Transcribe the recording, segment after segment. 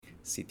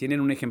Si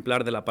tienen un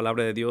ejemplar de la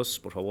palabra de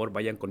Dios, por favor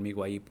vayan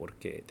conmigo ahí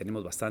porque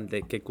tenemos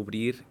bastante que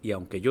cubrir y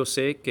aunque yo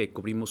sé que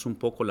cubrimos un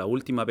poco la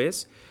última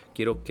vez,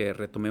 quiero que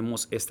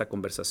retomemos esta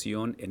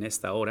conversación en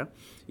esta hora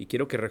y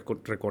quiero que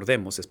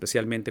recordemos,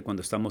 especialmente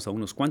cuando estamos a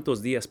unos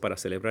cuantos días para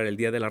celebrar el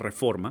Día de la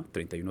Reforma,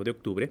 31 de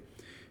octubre,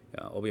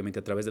 obviamente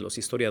a través de los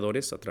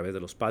historiadores, a través de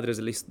los padres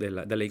de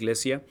la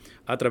iglesia,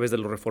 a través de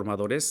los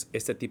reformadores,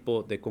 este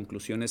tipo de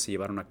conclusiones se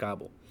llevaron a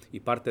cabo. Y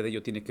parte de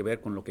ello tiene que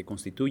ver con lo que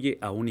constituye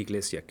a una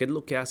iglesia. ¿Qué es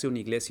lo que hace una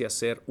iglesia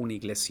ser una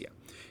iglesia?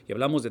 Y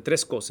hablamos de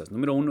tres cosas.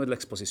 Número uno es la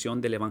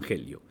exposición del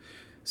Evangelio.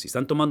 Si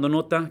están tomando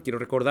nota, quiero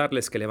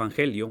recordarles que el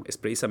Evangelio es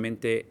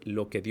precisamente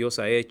lo que Dios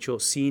ha hecho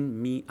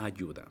sin mi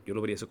ayuda. Yo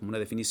lo vería eso como una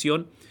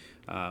definición.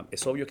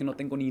 Es obvio que no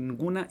tengo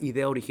ninguna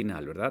idea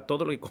original, ¿verdad?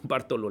 Todo lo que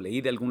comparto lo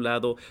leí de algún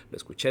lado, lo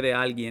escuché de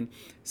alguien,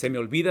 se me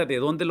olvida de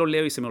dónde lo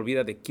leo y se me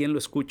olvida de quién lo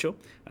escucho,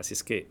 así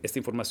es que esta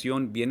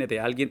información viene de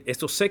alguien,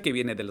 esto sé que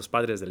viene de los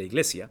padres de la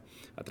iglesia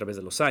a través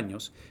de los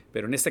años,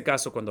 pero en este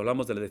caso cuando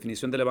hablamos de la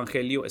definición del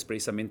Evangelio es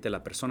precisamente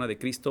la persona de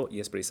Cristo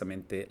y es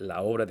precisamente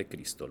la obra de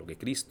Cristo, lo que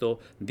Cristo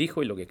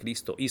dijo y lo que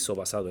Cristo hizo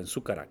basado en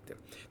su carácter.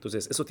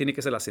 Entonces eso tiene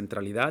que ser la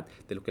centralidad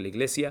de lo que la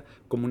iglesia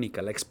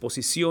comunica, la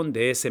exposición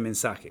de ese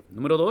mensaje.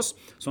 Número dos,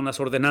 son las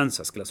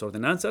ordenanzas, que las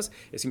ordenanzas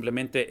es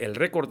simplemente el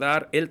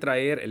recordar, el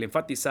traer, el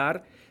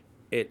enfatizar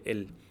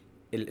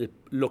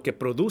lo que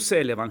produce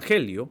el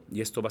Evangelio,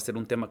 y esto va a ser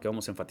un tema que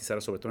vamos a enfatizar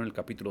sobre todo en el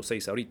capítulo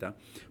 6 ahorita,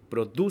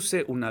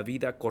 produce una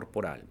vida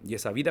corporal, y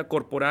esa vida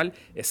corporal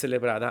es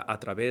celebrada a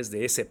través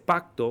de ese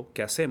pacto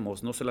que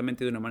hacemos, no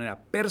solamente de una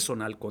manera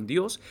personal con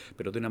Dios,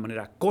 pero de una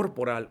manera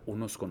corporal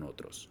unos con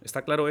otros.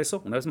 ¿Está claro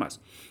eso? Una vez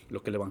más,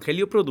 lo que el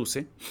Evangelio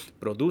produce,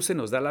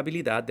 nos da la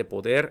habilidad de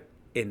poder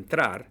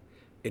entrar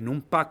en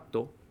un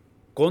pacto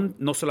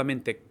no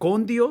solamente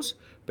con Dios,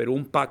 pero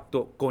un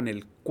pacto con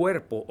el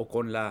cuerpo o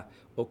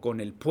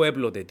con el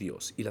pueblo de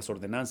Dios. Y las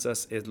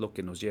ordenanzas es lo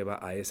que nos lleva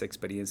a esa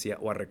experiencia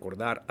o a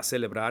recordar, a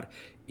celebrar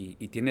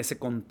y tiene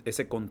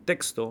ese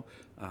contexto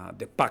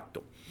de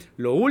pacto.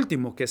 Lo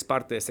último que es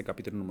parte de este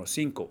capítulo número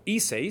 5 y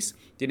 6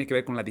 tiene que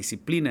ver con la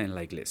disciplina en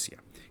la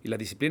iglesia. Y la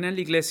disciplina en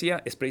la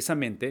iglesia es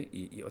precisamente,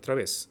 y otra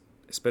vez,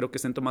 espero que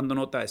estén tomando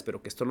nota,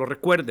 espero que esto lo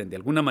recuerden de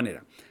alguna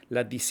manera.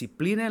 La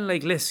disciplina en la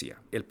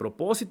iglesia, el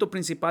propósito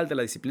principal de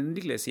la disciplina en la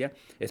iglesia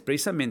es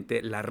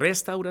precisamente la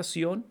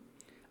restauración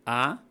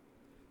a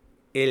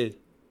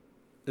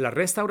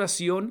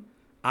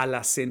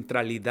la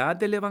centralidad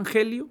del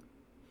Evangelio.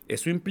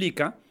 Eso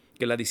implica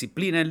que la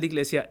disciplina en la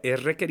iglesia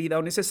es requerida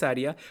o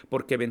necesaria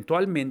porque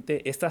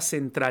eventualmente esta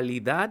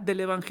centralidad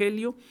del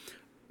Evangelio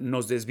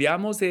nos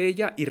desviamos de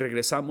ella y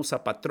regresamos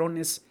a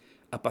patrones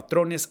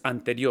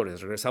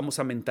anteriores, regresamos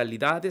a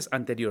mentalidades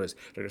anteriores,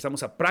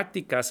 regresamos a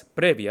prácticas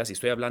previas, y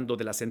estoy hablando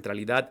de la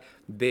centralidad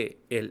de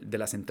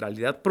la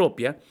centralidad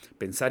propia,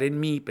 pensar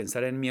en mí,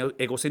 pensar en mi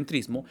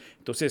egocentrismo.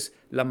 Entonces,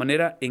 la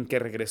manera en que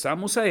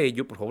regresamos a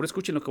ello, por favor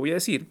escuchen lo que voy a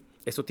decir,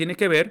 esto tiene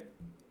que ver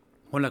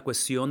con la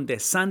cuestión de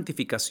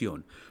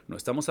santificación. No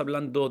estamos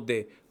hablando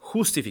de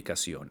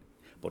justificación,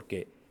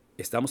 porque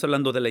estamos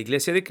hablando de la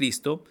iglesia de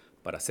Cristo.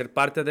 Para ser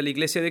parte de la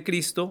iglesia de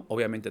Cristo,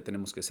 obviamente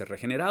tenemos que ser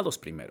regenerados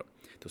primero.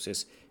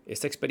 Entonces,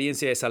 esta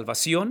experiencia de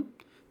salvación,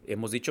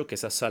 hemos dicho que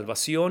esa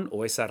salvación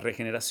o esa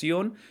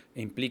regeneración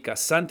implica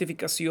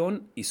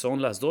santificación y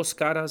son las dos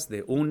caras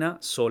de una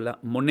sola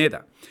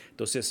moneda.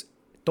 Entonces,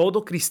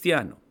 todo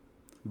cristiano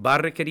va a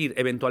requerir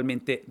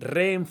eventualmente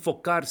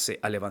reenfocarse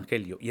al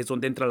Evangelio y es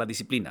donde entra la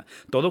disciplina.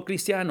 Todo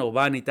cristiano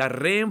va a necesitar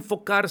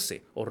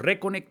reenfocarse o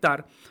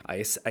reconectar a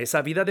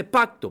esa vida de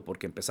pacto,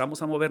 porque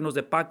empezamos a movernos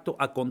de pacto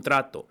a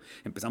contrato.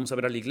 Empezamos a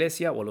ver a la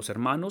iglesia o a los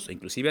hermanos, e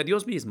inclusive a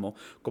Dios mismo,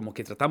 como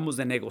que tratamos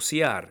de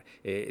negociar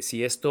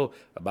si esto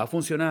va a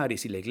funcionar y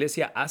si la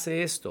iglesia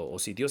hace esto o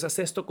si Dios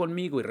hace esto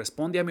conmigo y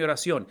responde a mi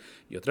oración.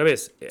 Y otra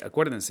vez,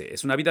 acuérdense,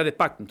 es una vida de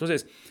pacto.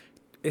 Entonces,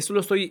 esto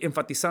lo estoy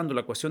enfatizando,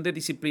 la cuestión de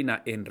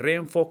disciplina en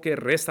reenfoque,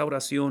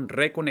 restauración,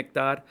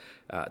 reconectar,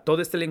 todo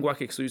este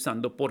lenguaje que estoy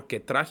usando, porque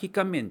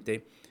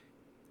trágicamente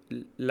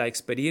la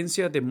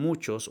experiencia de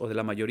muchos o de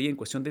la mayoría en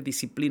cuestión de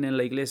disciplina en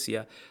la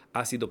iglesia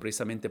ha sido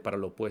precisamente para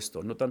lo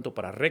opuesto, no tanto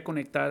para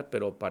reconectar,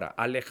 pero para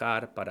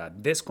alejar, para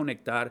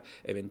desconectar,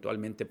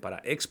 eventualmente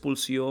para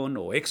expulsión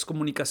o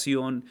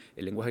excomunicación,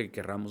 el lenguaje que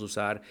querramos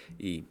usar,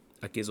 y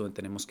aquí es donde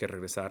tenemos que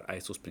regresar a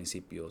esos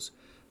principios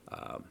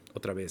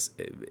otra vez,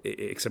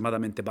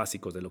 extremadamente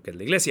básicos de lo que es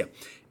la iglesia.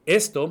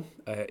 Esto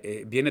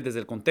viene desde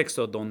el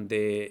contexto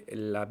donde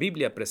la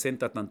Biblia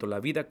presenta tanto la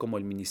vida como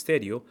el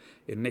ministerio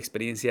en una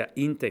experiencia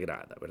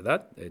integrada,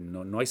 ¿verdad?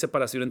 No hay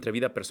separación entre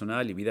vida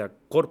personal y vida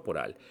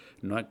corporal.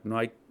 No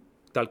hay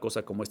tal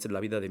cosa como esta es la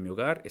vida de mi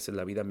hogar, esta es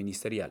la vida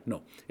ministerial.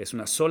 No, es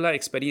una sola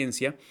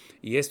experiencia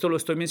y esto lo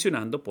estoy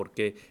mencionando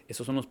porque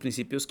esos son los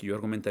principios que yo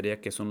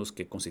argumentaría que son los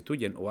que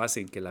constituyen o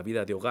hacen que la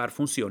vida de hogar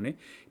funcione.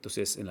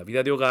 Entonces, en la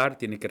vida de hogar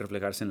tiene que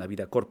reflejarse en la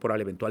vida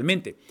corporal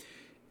eventualmente.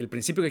 El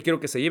principio que quiero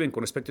que se lleven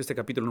con respecto a este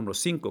capítulo número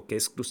 5, que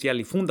es crucial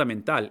y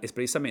fundamental, es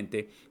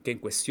precisamente que en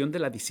cuestión de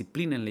la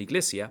disciplina en la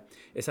iglesia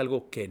es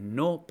algo que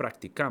no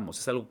practicamos,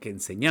 es algo que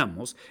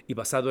enseñamos y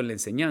basado en la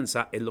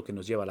enseñanza es lo que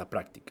nos lleva a la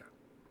práctica.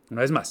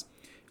 Una vez más,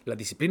 La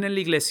disciplina en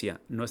la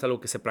iglesia no es algo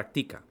que se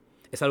practica,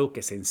 es algo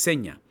que se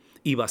enseña.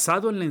 Y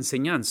basado en la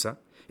enseñanza,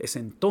 es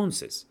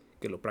entonces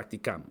que lo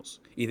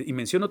practicamos. Y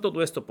menciono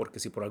todo esto porque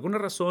si por alguna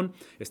razón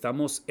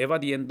estamos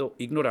evadiendo,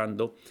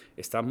 ignorando,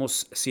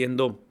 estamos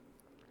siendo,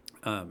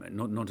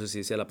 no sé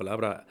si sea la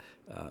palabra,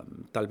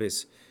 tal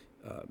vez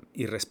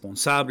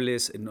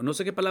irresponsables, no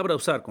sé qué palabra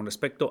usar con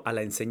respecto a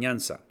la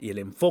enseñanza y el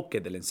enfoque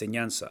de la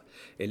enseñanza,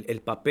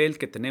 el papel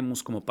que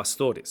tenemos como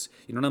pastores,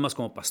 y no nada más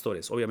como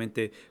pastores,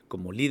 obviamente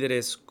como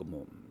líderes,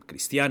 como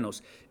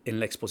cristianos, en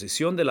la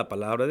exposición de la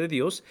palabra de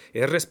Dios,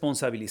 es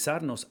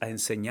responsabilizarnos a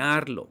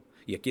enseñarlo.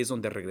 Y aquí es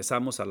donde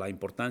regresamos a la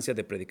importancia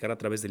de predicar a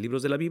través de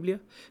libros de la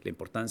Biblia, la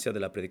importancia de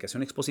la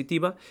predicación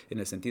expositiva, en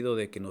el sentido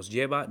de que nos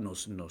lleva,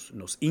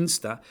 nos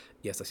insta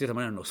y hasta cierta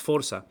manera nos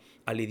forza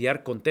a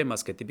lidiar con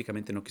temas que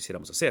típicamente no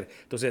quisiéramos hacer.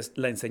 Entonces,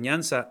 la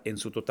enseñanza en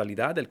su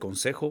totalidad, el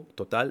consejo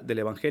total del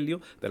Evangelio,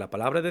 de la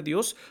palabra de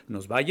Dios,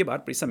 nos va a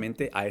llevar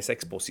precisamente a esa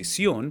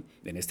exposición,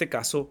 en este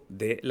caso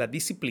de la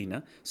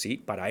disciplina, ¿sí?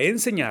 Para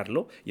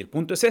enseñarlo. Y el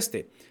punto es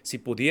este: si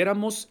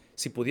pudiéramos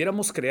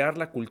crear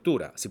la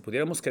cultura, si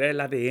pudiéramos crear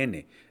el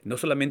ADN, no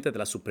solamente de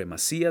la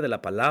supremacía de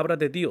la palabra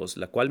de Dios,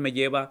 la cual me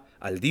lleva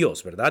al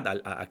Dios,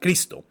 ¿verdad? A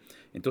Cristo.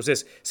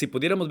 Entonces, si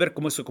pudiéramos ver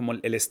como eso, como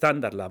el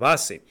estándar, la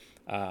base,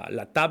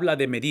 la tabla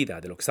de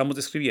medida de lo que estamos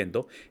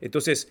describiendo,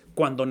 entonces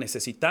cuando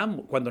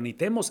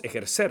necesitemos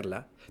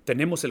ejercerla,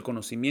 tenemos el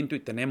conocimiento y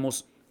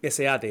tenemos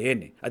ese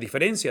ADN. A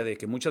diferencia de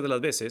que muchas de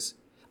las veces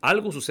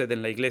algo sucede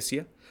en la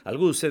iglesia,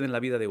 algo sucede en la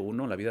vida de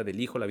uno, la vida del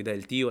hijo, la vida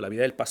del tío, la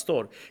vida del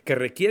pastor, que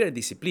requiere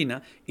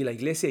disciplina y la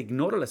iglesia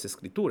ignora las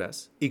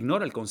escrituras,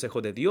 ignora el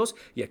consejo de Dios,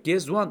 y aquí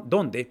es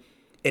donde,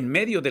 en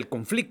medio del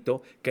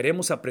conflicto,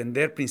 queremos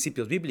aprender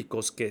principios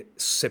bíblicos que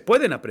se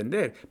pueden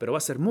aprender, pero va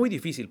a ser muy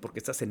difícil porque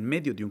estás en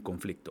medio de un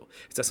conflicto.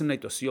 Estás en una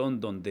situación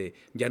donde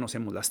ya nos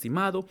hemos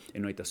lastimado,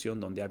 en una situación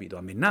donde ha habido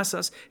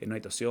amenazas, en una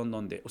situación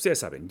donde, ustedes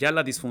saben, ya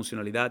la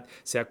disfuncionalidad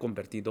se ha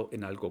convertido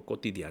en algo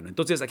cotidiano.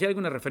 Entonces, aquí hay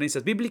algunas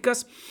referencias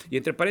bíblicas y,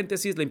 entre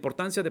paréntesis, la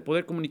importancia de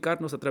poder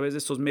comunicarnos a través de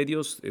estos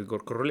medios, el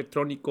correo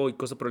electrónico y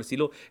cosas por el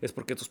estilo, es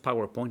porque estos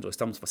PowerPoint los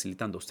estamos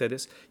facilitando a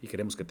ustedes y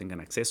queremos que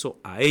tengan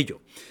acceso a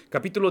ello.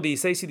 Capítulo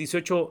 16 y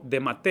 18 de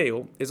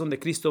Mateo es donde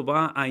Cristo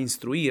va a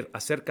instruir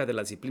acerca de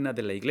la disciplina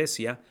de la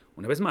iglesia,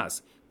 una vez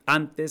más,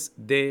 antes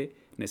de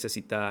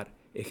necesitar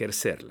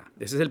ejercerla.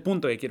 Ese es el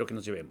punto que quiero que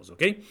nos llevemos,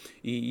 ¿ok?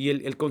 Y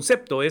el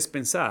concepto es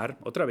pensar,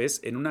 otra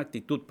vez, en una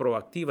actitud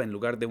proactiva en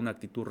lugar de una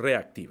actitud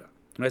reactiva.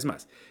 Una vez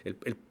más,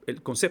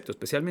 el concepto,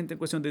 especialmente en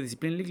cuestión de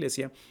disciplina en la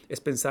iglesia, es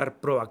pensar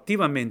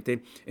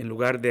proactivamente en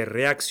lugar de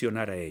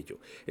reaccionar a ello.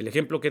 El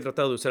ejemplo que he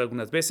tratado de usar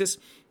algunas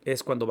veces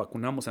es cuando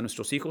vacunamos a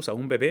nuestros hijos, a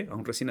un bebé, a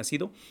un recién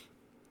nacido.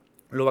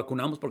 Lo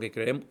vacunamos porque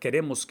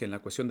queremos que en la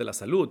cuestión de la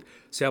salud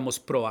seamos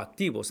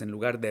proactivos en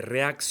lugar de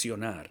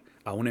reaccionar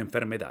a una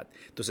enfermedad.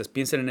 Entonces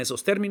piensen en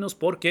esos términos,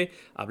 porque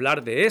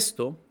hablar de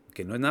esto,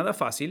 que no es nada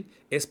fácil,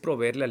 es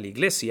proveerle a la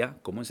iglesia,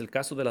 como es el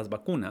caso de las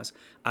vacunas,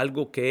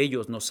 algo que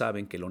ellos no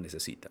saben que lo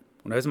necesitan.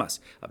 Una vez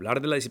más,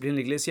 hablar de la disciplina en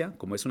la iglesia,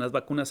 como es unas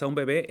vacunas a un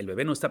bebé, el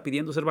bebé no está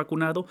pidiendo ser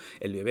vacunado,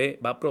 el bebé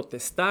va a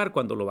protestar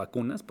cuando lo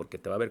vacunas, porque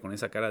te va a ver con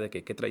esa cara de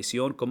que qué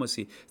traición, como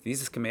si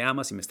dices que me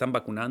amas y me están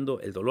vacunando,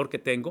 el dolor que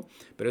tengo,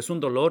 pero es un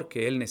dolor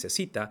que él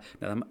necesita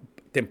nada más,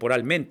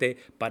 temporalmente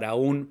para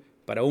un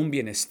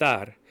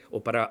bienestar,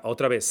 o para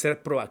otra vez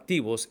ser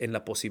proactivos en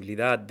la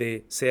posibilidad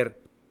de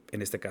ser,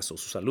 en este caso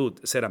su salud,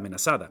 ser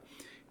amenazada.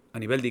 A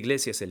nivel de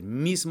iglesia es el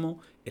mismo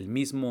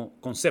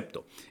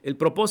concepto. El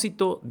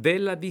propósito de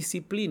la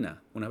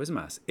disciplina, una vez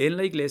más, en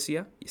la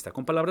iglesia, y está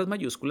con palabras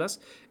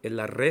mayúsculas, es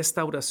la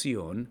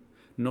restauración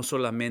no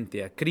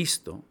solamente a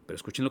Cristo, pero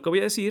escuchen lo que voy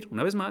a decir,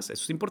 una vez más,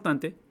 eso es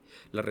importante,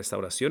 la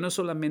restauración no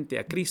solamente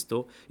a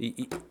Cristo,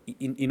 y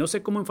no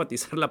sé cómo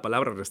enfatizar la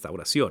palabra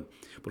restauración,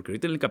 porque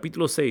ahorita en el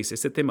capítulo 6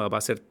 este tema va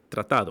a ser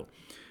tratado.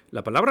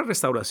 La palabra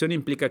restauración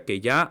implica que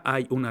ya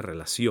hay una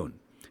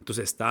relación.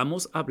 Entonces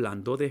estamos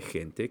hablando de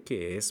gente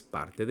que es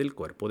parte del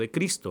cuerpo de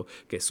Cristo,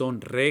 que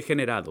son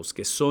regenerados,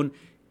 que son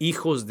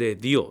hijos de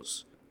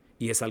Dios.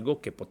 Y es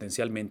algo que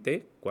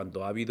potencialmente,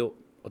 cuando ha habido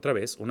otra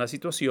vez una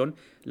situación,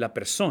 la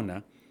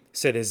persona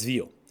se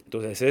desvió.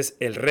 Entonces es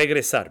el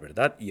regresar,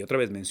 ¿verdad? Y otra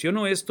vez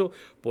menciono esto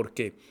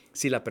porque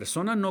si la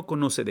persona no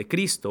conoce de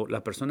Cristo,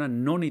 la persona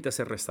no necesita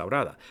ser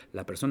restaurada.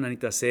 La persona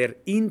necesita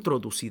ser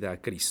introducida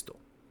a Cristo.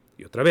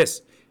 Y otra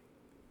vez,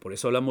 por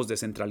eso hablamos de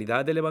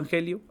centralidad del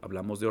Evangelio,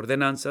 hablamos de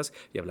ordenanzas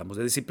y hablamos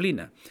de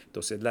disciplina.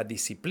 Entonces la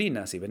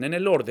disciplina, si ven en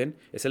el orden,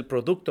 es el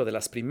producto de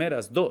las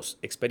primeras dos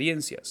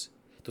experiencias.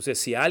 Entonces,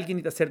 si alguien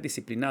necesita ser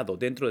disciplinado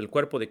dentro del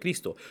cuerpo de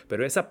Cristo,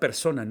 pero esa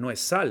persona no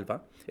es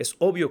salva, es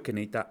obvio que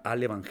necesita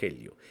al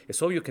Evangelio.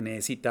 Es obvio que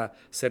necesita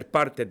ser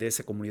parte de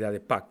esa comunidad de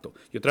pacto.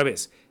 Y otra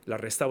vez, la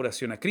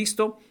restauración a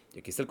Cristo, y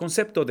aquí está el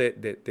concepto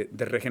de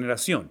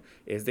regeneración,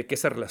 es de que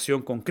esa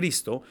relación con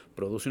Cristo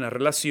produce una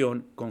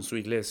relación con su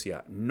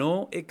iglesia.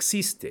 No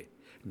existe,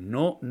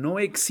 no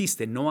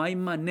hay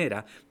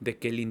manera de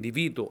que el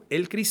individuo,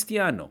 el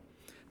cristiano,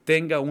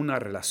 tenga una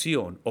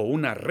relación o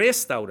una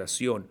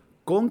restauración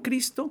con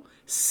Cristo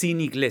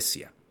sin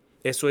iglesia.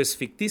 Eso es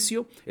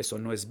ficticio, eso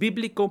no es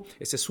bíblico,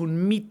 ese es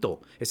un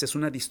mito, esa es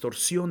una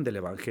distorsión del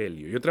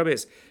Evangelio. Y otra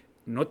vez,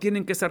 no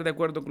tienen que estar de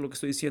acuerdo con lo que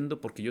estoy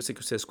diciendo porque yo sé que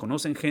ustedes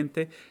conocen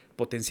gente,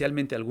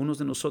 potencialmente algunos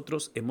de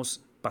nosotros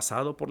hemos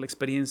pasado por la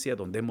experiencia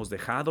donde hemos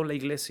dejado la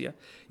iglesia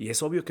y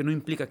es obvio que no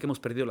implica que hemos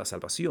perdido la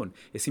salvación,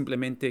 es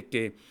simplemente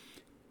que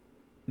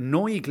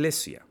no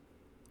iglesia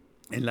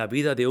en la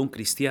vida de un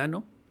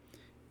cristiano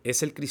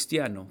es el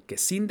cristiano que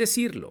sin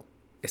decirlo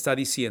está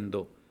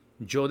diciendo: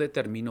 yo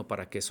determino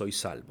para qué soy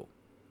salvo.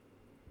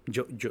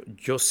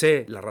 Yo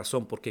sé la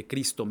razón por qué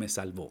Cristo me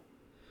salvó.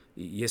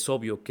 Y es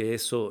obvio que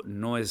eso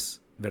no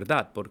es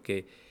verdad,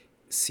 porque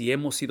si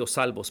hemos sido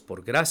salvos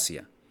por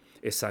gracia,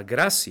 esa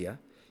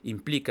gracia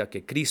implica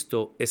que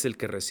Cristo es el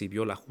que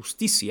recibió la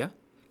justicia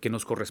que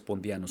nos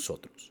correspondía a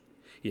nosotros.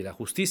 Y la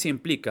justicia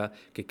implica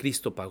que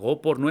Cristo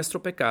pagó por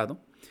nuestro pecado.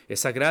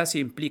 Esa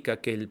gracia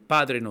implica que el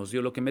Padre nos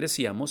dio lo que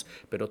merecíamos,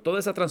 pero toda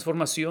esa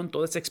transformación,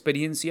 toda esa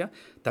experiencia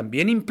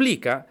también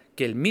implica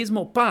que el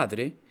mismo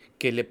Padre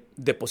que le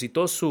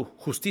depositó su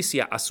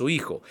justicia a su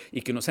Hijo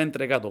y que nos ha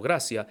entregado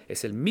gracia,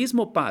 es el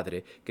mismo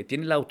Padre que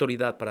tiene la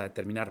autoridad para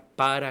determinar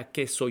para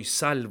qué soy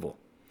salvo.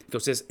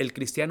 Entonces, el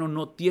cristiano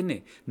no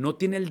tiene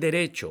el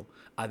derecho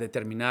a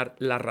determinar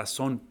la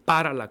razón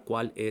para la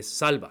cual es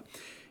salva.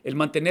 El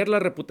mantener la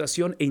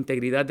reputación e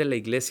integridad de la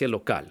iglesia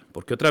local,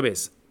 porque otra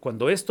vez,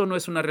 cuando esto no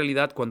es una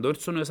realidad, cuando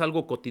esto no es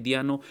algo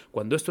cotidiano,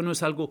 cuando esto no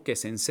es algo que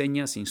se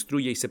enseña, se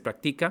instruye y se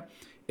practica,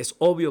 es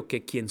obvio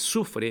que quien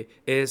sufre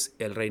es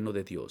el reino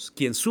de Dios.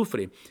 Quien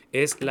sufre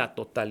es la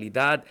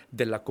totalidad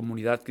de la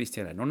comunidad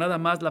cristiana. No nada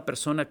más la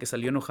persona que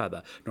salió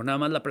enojada, no nada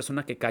más la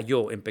persona que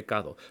cayó en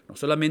pecado. No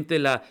solamente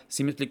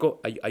 ¿sí me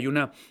explico? Hay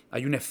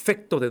un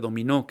efecto de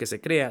dominó que se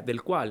crea,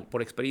 del cual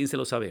por experiencia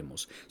lo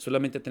sabemos.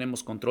 Solamente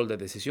tenemos control de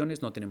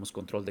decisiones, no tenemos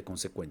control de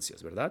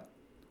consecuencias, ¿verdad?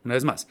 Una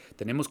vez más,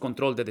 tenemos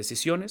control de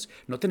decisiones,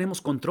 no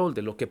tenemos control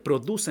de lo que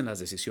producen las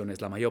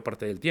decisiones la mayor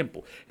parte del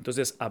tiempo.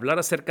 Entonces, hablar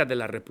acerca de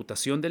la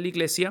reputación de la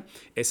iglesia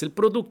es el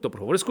producto, por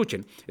favor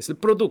escuchen, es el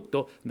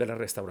producto de la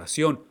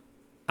restauración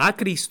a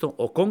Cristo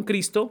o con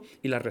Cristo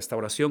y la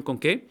restauración ¿con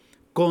qué?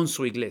 Con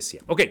su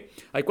iglesia. Ok,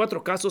 hay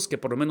 4 casos que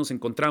por lo menos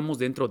encontramos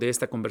dentro de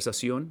esta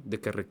conversación de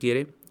que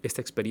requiere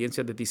esta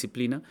experiencia de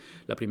disciplina.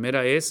 La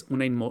primera es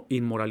una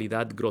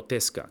inmoralidad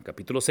grotesca.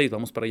 Capítulo 6,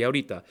 vamos para allá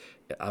ahorita,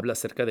 habla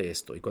acerca de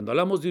esto. Y cuando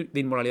hablamos de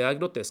inmoralidad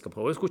grotesca, por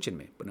favor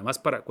escúchenme, nada más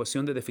para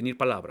cuestión de definir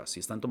palabras, si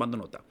están tomando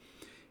nota.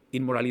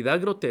 Inmoralidad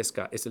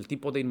grotesca es el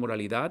tipo de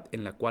inmoralidad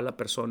en la cual la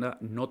persona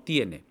no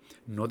tiene,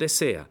 no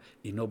desea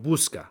y no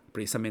busca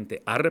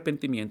precisamente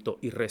arrepentimiento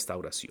y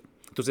restauración.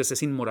 Entonces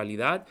es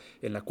inmoralidad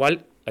en la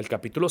cual el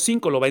capítulo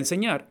 5 lo va a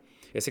enseñar.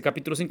 Ese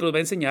capítulo 5 nos va a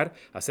enseñar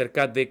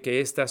acerca de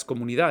que estas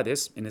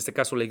comunidades, en este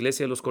caso la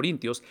iglesia de los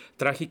Corintios,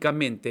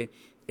 trágicamente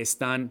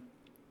están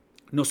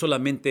no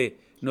solamente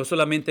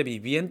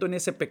viviendo en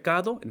ese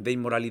pecado de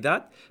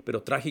inmoralidad,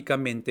 pero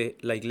trágicamente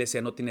la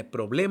iglesia no tiene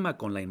problema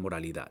con la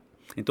inmoralidad.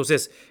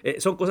 Entonces,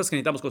 son cosas que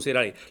necesitamos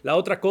considerar. La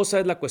otra cosa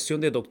es la cuestión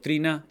de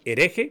doctrina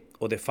hereje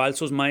o de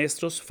falsos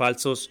maestros,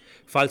 falsos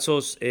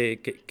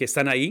que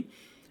están ahí.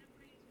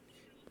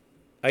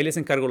 Ahí les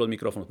encargo los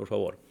micrófonos, por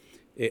favor.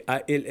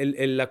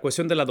 La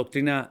cuestión de la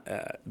doctrina,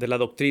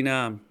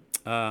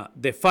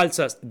 de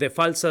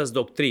falsas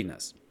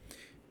doctrinas.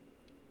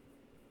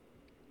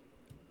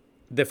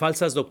 De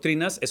falsas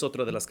doctrinas es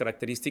otra de las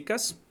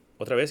características.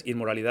 Otra vez,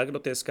 inmoralidad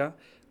grotesca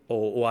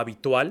o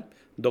habitual,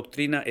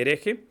 doctrina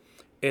hereje.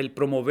 El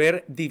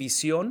promover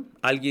división,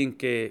 alguien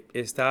que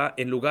está,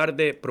 en lugar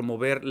de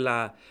promover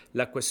la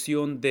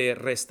cuestión de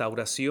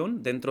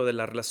restauración dentro de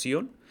la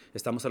relación,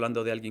 estamos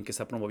hablando de alguien que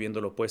está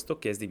promoviendo lo opuesto,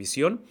 que es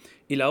división.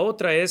 Y la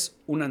otra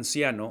es un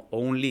anciano o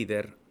un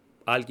líder,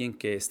 alguien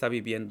que está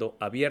viviendo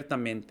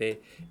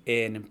abiertamente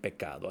en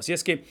pecado. Así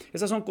es que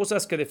esas son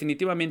cosas que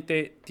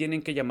definitivamente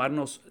tienen que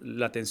llamarnos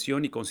la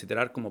atención y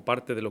considerar como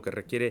parte de lo que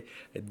requiere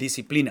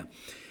disciplina.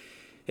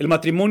 El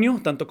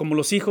matrimonio, tanto como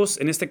los hijos,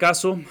 en este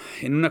caso,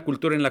 en una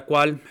cultura en la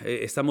cual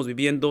estamos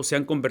viviendo, se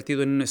han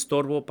convertido en un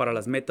estorbo para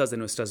las metas de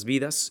nuestras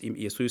vidas,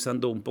 y estoy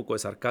usando un poco de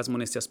sarcasmo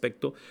en este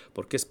aspecto,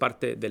 porque es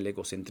parte del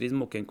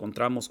egocentrismo que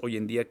encontramos hoy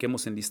en día, que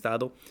hemos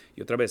enlistado.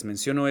 Y otra vez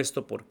menciono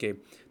esto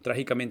porque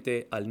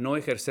trágicamente al no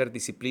ejercer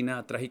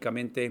disciplina,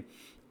 trágicamente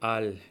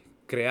al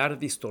crear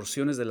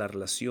distorsiones de la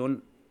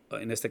relación,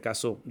 en este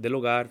caso del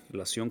hogar,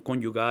 relación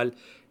conyugal,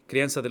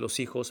 crianza de los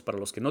hijos, para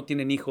los que no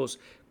tienen hijos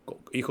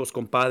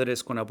con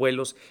padres, con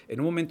abuelos. En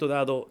un momento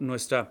dado,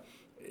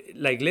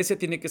 la iglesia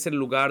tiene que ser el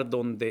lugar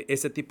donde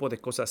ese tipo de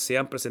cosas se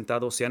han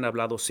presentado, se han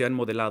hablado, se han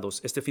modelado.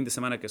 Este fin de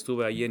semana que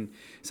estuve ahí en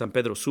San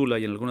Pedro Sula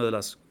y en alguna de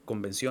las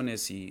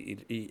convenciones e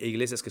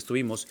iglesias que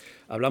estuvimos,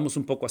 hablamos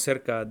un poco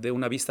acerca de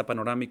una vista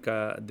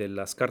panorámica de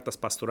las cartas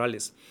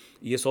pastorales,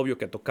 y es obvio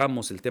que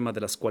tocamos el tema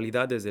de las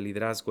cualidades del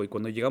liderazgo, y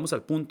cuando llegamos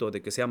al punto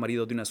de que sea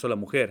marido de una sola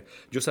mujer,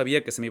 yo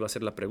sabía que se me iba a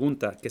hacer la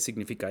pregunta: ¿qué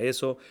significa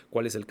eso?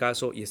 ¿Cuál es el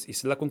caso? Y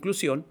es la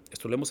conclusión.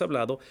 Esto lo hemos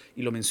hablado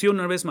y lo menciono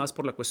una vez más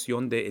por la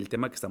cuestión del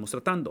tema que estamos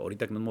tratando.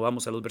 ahorita que nos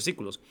movamos a los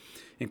versículos.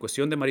 En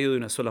cuestión de marido de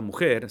una sola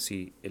mujer,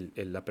 si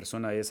la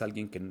persona es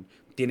alguien que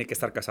tiene que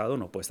estar casado,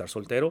 no puede estar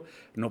soltero,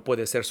 no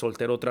puede ser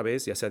soltero otra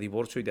vez, ya sea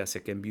divorcio, ya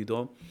sea que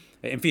enviudó.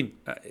 En fin,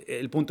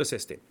 el punto es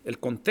este. El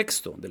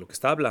contexto de lo que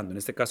está hablando, en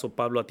este caso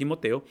Pablo a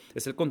Timoteo,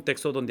 es el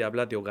contexto donde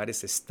habla de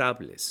hogares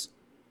estables.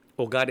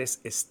 Hogares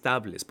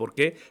estables. ¿Por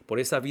qué? Por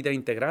esa vida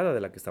integrada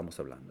de la que estamos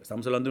hablando.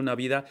 Estamos hablando de una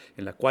vida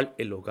en la cual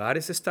el hogar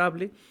es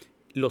estable.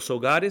 Los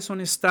hogares son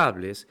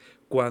estables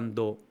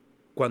cuando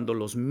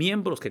los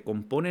miembros que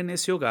componen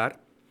ese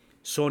hogar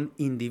son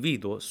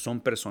individuos, son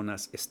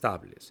personas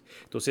estables.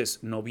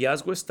 Entonces,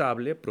 noviazgo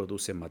estable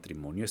produce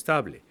matrimonio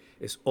estable.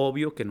 Es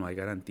obvio que no hay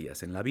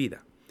garantías en la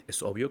vida.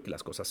 Es obvio que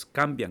las cosas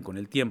cambian con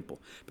el tiempo,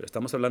 pero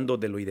estamos hablando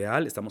de lo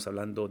ideal, estamos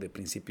hablando de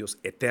principios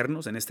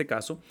eternos en este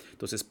caso.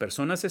 Entonces,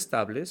 personas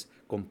estables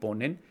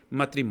componen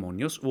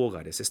matrimonios u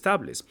hogares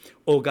estables.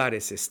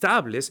 Hogares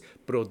estables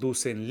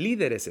producen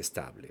líderes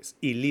estables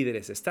y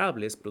líderes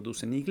estables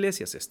producen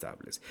iglesias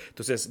estables.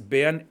 Entonces,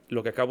 vean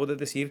lo que acabo de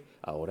decir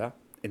ahora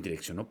en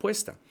dirección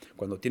opuesta.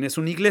 Cuando tienes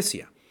una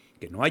iglesia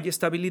que no hay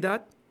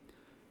estabilidad,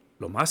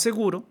 lo más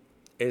seguro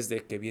es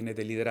de que viene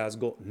de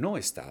liderazgo no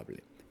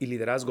estable. Y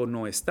liderazgo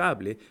no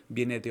estable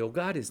viene de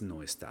hogares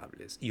no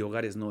estables. Y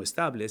hogares no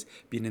estables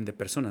vienen de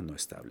personas no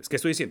estables. ¿Qué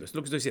estoy diciendo? Esto es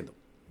lo que estoy diciendo.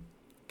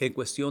 Que en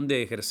cuestión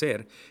de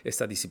ejercer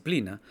esta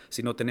disciplina,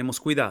 si no tenemos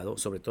cuidado,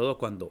 sobre todo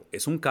cuando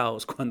es un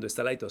caos, cuando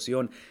está la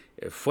situación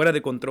fuera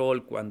de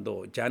control,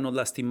 cuando ya nos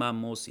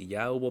lastimamos y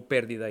ya hubo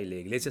pérdida y la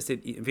iglesia,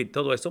 en fin,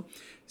 todo eso,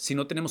 si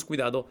no tenemos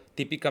cuidado,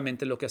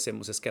 típicamente lo que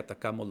hacemos es que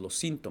atacamos los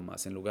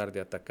síntomas en lugar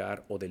de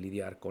atacar o de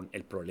lidiar con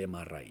el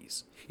problema a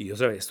raíz. Y yo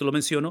esto lo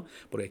menciono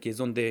porque aquí es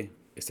donde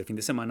este fin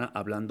de semana,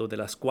 hablando de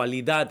las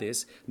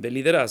cualidades del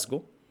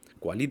liderazgo,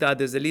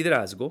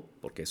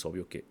 porque es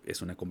obvio que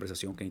es una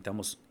conversación que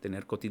necesitamos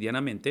tener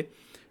cotidianamente,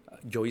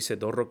 yo hice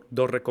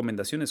dos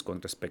recomendaciones con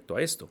respecto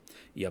a esto.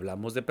 Y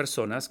hablamos de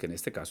personas que en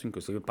este caso,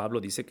 inclusive Pablo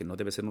dice que no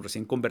debe ser un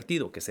recién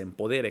convertido, que se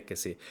empodere, que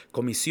se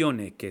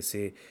comisione, que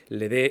se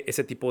le dé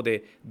ese tipo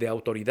de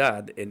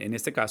autoridad en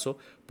este caso,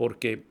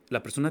 porque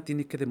la persona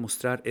tiene que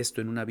demostrar esto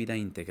en una vida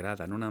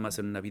integrada, no nada más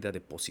en una vida de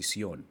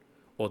posición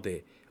o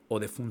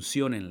de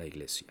función en la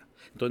iglesia.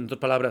 Entonces, en otras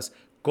palabras,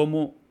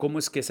 ¿cómo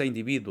es que ese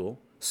individuo,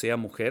 sea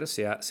mujer,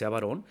 sea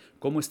varón,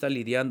 cómo está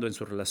lidiando en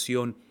su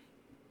relación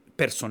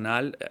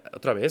personal,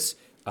 otra vez,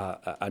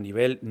 a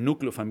nivel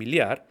núcleo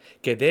familiar,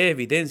 que dé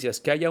evidencias,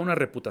 que haya una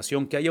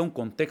reputación, que haya un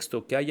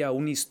contexto, que haya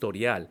un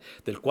historial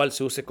del cual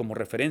se use como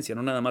referencia,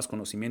 no nada más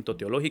conocimiento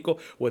teológico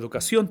o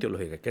educación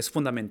teológica, que es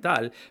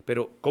fundamental,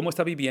 pero cómo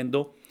está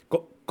viviendo,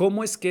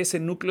 cómo es que ese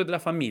núcleo de la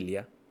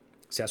familia,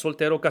 sea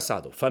soltero o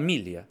casado,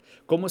 familia,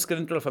 cómo es que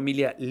dentro de la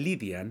familia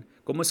lidian,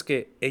 cómo es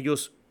que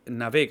ellos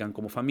navegan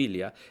como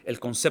familia el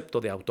concepto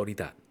de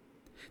autoridad.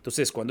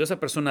 Entonces, cuando esa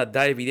persona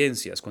da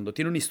evidencias, cuando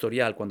tiene un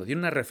historial, cuando tiene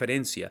una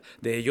referencia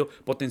de ello,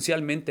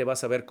 potencialmente va a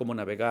saber cómo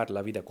navegar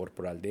la vida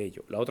corporal de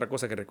ello. La otra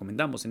cosa que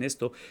recomendamos en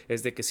esto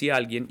es de que si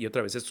alguien, y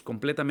otra vez esto es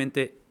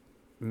completamente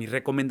mi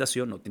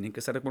recomendación, no tienen que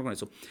estar de acuerdo con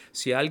eso,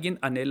 si alguien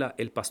anhela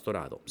el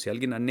pastorado, si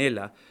alguien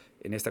anhela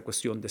en esta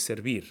cuestión de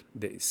servir,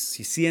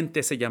 si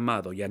siente ese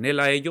llamado y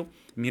anhela ello,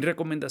 mi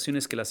recomendación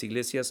es que las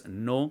iglesias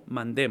no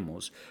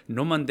mandemos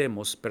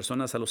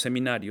personas a los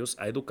seminarios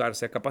a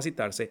educarse, a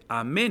capacitarse,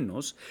 a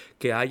menos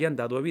que hayan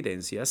dado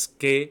evidencias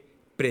que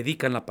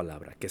predican la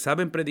palabra, que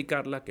saben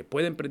predicarla, que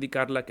pueden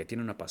predicarla, que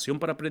tienen una pasión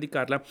para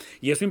predicarla,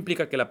 y eso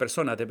implica que la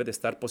persona debe de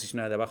estar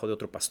posicionada debajo de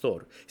otro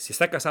pastor. Si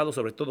está casado,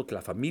 sobre todo que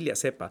la familia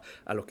sepa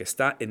a lo que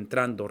está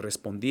entrando,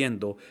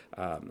 respondiendo,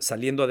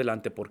 saliendo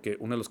adelante, porque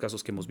uno de los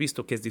casos que hemos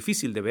visto que es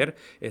difícil de ver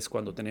es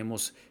cuando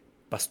tenemos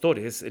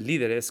pastores,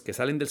 líderes que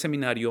salen del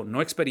seminario,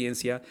 no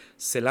experiencia,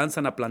 se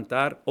lanzan a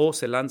plantar o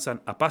se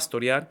lanzan a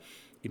pastorear,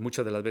 y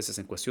muchas de las veces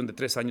en cuestión de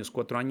 3 años,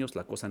 4 años,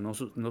 la cosa no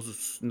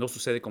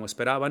sucede como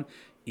esperaban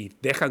y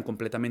dejan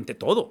completamente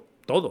todo.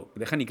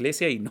 Dejan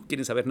iglesia y no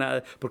quieren saber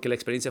nada porque la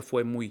experiencia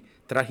fue muy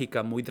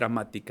trágica, muy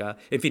dramática.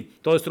 En fin,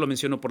 todo esto lo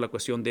menciono por la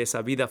cuestión de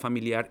esa vida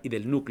familiar y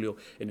del núcleo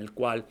en el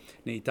cual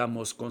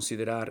necesitamos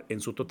considerar en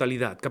su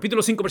totalidad.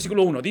 Capítulo 5,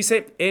 versículo 1,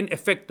 dice, en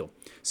efecto,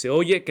 se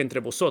oye que entre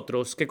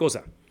vosotros, ¿qué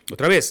cosa?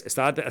 Otra vez,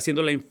 está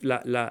haciendo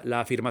la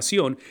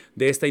afirmación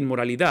de esta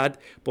inmoralidad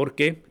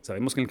porque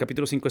sabemos que en el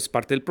capítulo 5 es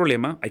parte del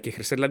problema, hay que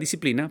ejercer la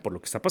disciplina por lo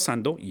que está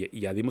pasando y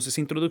ya dimos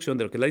esa introducción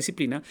de lo que es la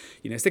disciplina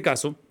y en este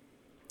caso,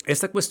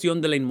 esta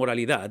cuestión de la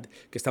inmoralidad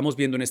que estamos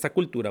viendo en esta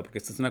cultura, porque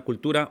esta es una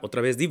cultura otra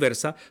vez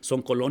diversa,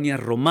 son colonias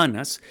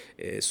romanas,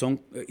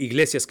 son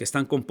iglesias que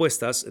están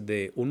compuestas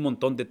de un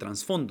montón de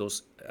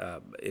trasfondos,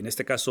 en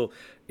este caso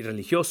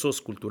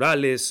religiosos,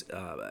 culturales,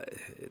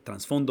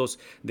 trasfondos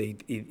de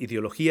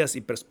ideologías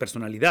y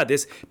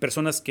personalidades,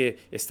 personas que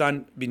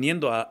están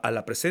viniendo a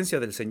la presencia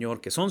del Señor,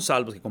 que son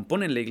salvos, que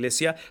componen la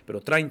iglesia, pero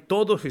traen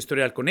todo su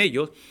historial con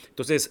ellos.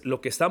 Entonces,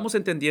 lo que estamos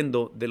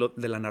entendiendo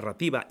de la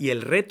narrativa y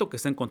el reto que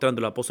está encontrando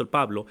el apóstol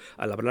Pablo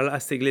al hablar a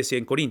esta iglesia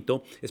en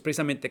Corinto es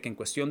precisamente que en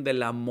cuestión de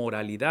la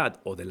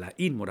moralidad o de la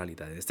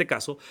inmoralidad, en este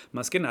caso,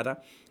 más que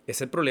nada,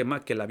 es el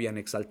problema que la habían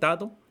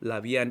exaltado, la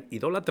habían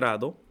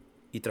idolatrado,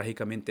 y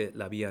trágicamente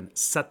la habían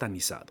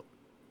satanizado.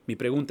 Mi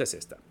pregunta es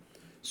esta.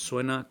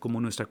 ¿Suena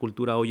como nuestra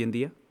cultura hoy en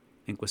día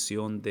en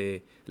cuestión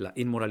de la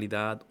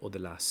inmoralidad o de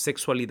la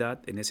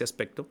sexualidad en ese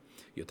aspecto?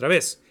 Y otra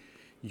vez,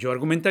 yo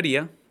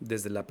argumentaría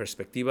desde la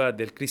perspectiva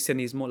del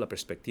cristianismo, la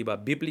perspectiva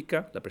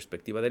bíblica, la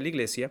perspectiva de la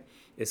iglesia,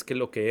 es que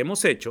lo que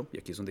hemos hecho, y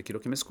aquí es donde quiero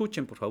que me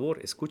escuchen, por favor,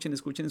 escuchen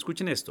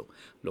esto,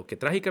 lo que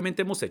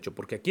trágicamente hemos hecho,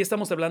 porque aquí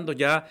estamos hablando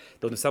ya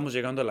donde estamos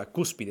llegando a la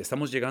cúspide,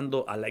 estamos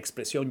llegando a la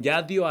expresión,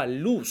 ya dio a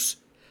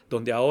luz,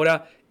 donde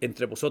ahora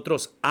entre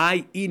vosotros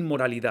hay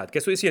inmoralidad. ¿Qué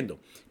estoy diciendo?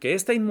 Que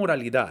esta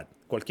inmoralidad,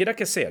 cualquiera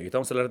que sea, y ahorita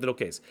vamos a hablar de lo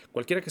que es,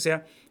 cualquiera que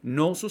sea,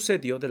 no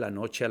sucedió de la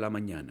noche a la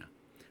mañana.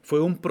 Fue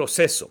un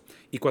proceso.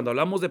 Y cuando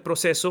hablamos de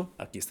proceso,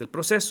 aquí está el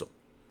proceso.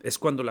 Es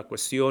cuando la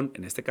cuestión,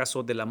 en este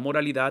caso de la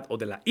moralidad o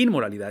de la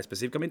inmoralidad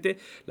específicamente,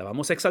 la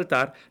vamos a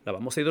exaltar, la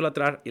vamos a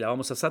idolatrar y la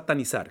vamos a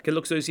satanizar. ¿Qué es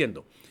lo que estoy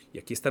diciendo? Y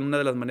aquí está una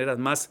de las maneras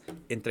más,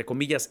 entre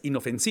comillas,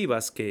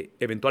 inofensivas que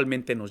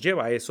eventualmente nos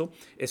lleva a eso,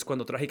 es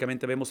cuando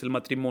trágicamente vemos el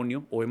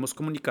matrimonio o hemos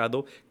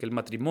comunicado que el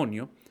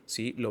matrimonio,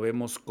 ¿sí?, lo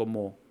vemos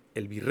como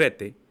el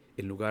birrete,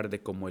 en lugar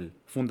de como el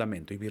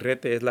fundamento. Y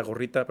birrete es la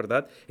gorrita,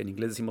 ¿verdad? En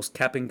inglés decimos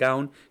cap and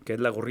gown, que es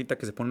la gorrita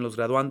que se ponen los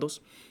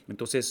graduandos.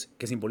 Entonces,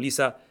 que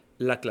simboliza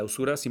la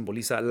clausura,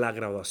 simboliza la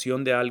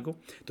graduación de algo.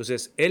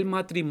 Entonces, el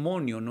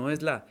matrimonio no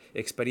es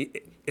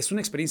es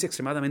una experiencia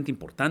extremadamente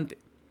importante.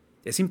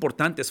 Es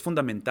importante, es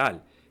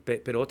fundamental.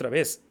 Pero otra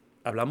vez,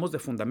 hablamos de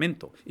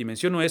fundamento. Y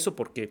menciono eso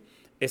porque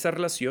esa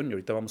relación, y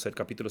ahorita vamos al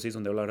capítulo 6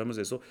 donde hablaremos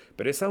de eso,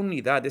 pero esa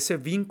unidad, ese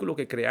vínculo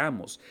que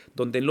creamos,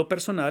 donde en lo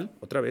personal,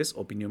 otra vez,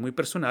 opinión muy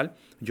personal,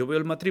 yo veo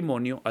el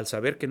matrimonio al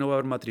saber que no va a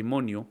haber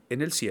matrimonio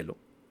en el cielo,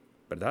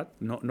 ¿verdad?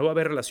 No va a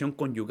haber relación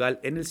conyugal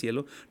en el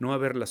cielo, no va a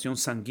haber relación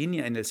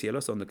sanguínea en el cielo,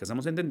 hasta donde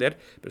alcanzamos a entender,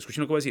 pero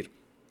escuchen lo que voy a decir.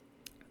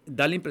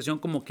 Da la impresión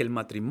como que el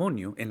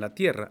matrimonio en la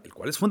tierra, el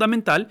cual es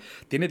fundamental,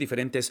 tiene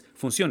diferentes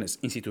funciones.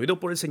 Instituido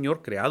por el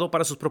Señor, creado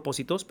para sus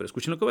propósitos, pero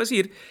escuchen lo que voy a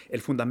decir,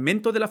 el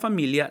fundamento de la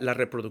familia, la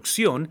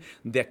reproducción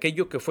de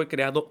aquello que fue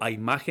creado a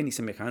imagen y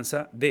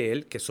semejanza de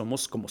Él, que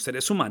somos como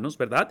seres humanos,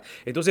 ¿verdad?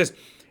 Entonces,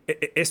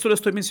 esto lo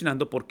estoy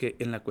mencionando porque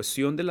en la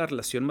cuestión de la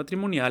relación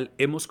matrimonial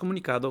hemos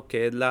comunicado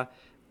que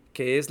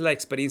es la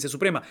experiencia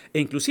suprema. E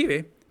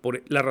inclusive,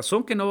 por la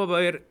razón que no va a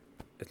haber,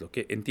 es lo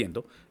que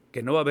entiendo,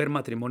 que no va a haber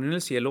matrimonio en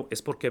el cielo,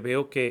 es porque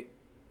veo que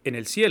en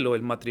el cielo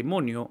el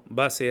matrimonio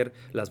va a ser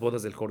las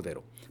bodas del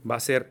Cordero. Va a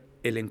ser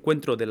el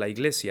encuentro de la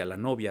iglesia, la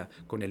novia,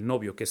 con el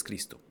novio que es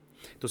Cristo.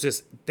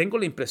 Entonces, tengo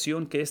la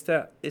impresión que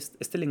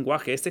este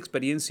lenguaje, esta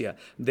experiencia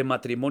de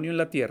matrimonio en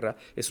la tierra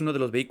es uno de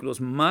los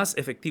vehículos más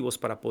efectivos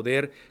para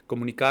poder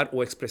comunicar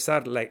o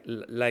expresar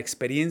la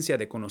experiencia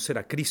de conocer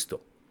a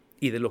Cristo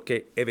y de lo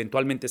que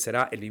eventualmente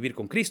será el vivir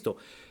con Cristo.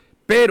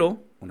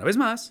 Pero, una vez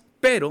más,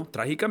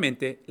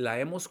 trágicamente la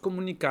hemos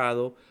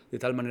comunicado de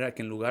tal manera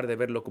que en lugar de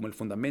verlo como el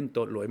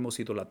fundamento, lo hemos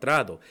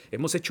idolatrado.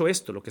 Hemos hecho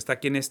esto, lo que está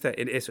aquí eso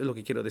es lo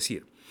que quiero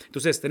decir.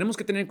 Entonces, tenemos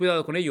que tener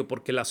cuidado con ello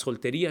porque la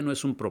soltería no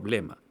es un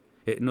problema.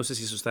 No sé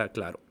si eso está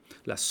claro.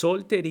 La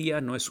soltería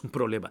no es un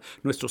problema.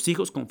 Nuestros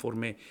hijos,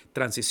 conforme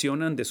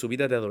transicionan de su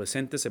vida de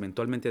adolescentes,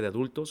 eventualmente de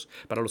adultos,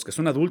 para los que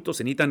son adultos,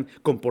 se necesitan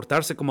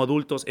comportarse como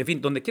adultos. En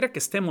fin, donde quiera que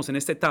estemos en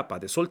esta etapa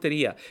de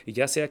soltería, y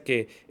ya sea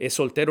que es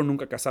soltero,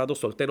 nunca casado,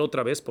 soltero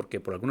otra vez porque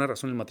por alguna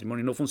razón el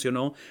matrimonio no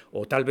funcionó,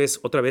 o tal vez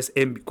otra vez,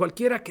 en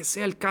cualquiera que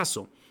sea el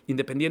caso,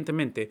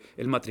 independientemente,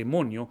 el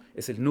matrimonio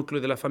es el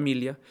núcleo de la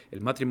familia,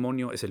 el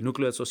matrimonio es el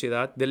núcleo de la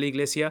sociedad, de la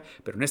iglesia,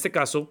 pero en este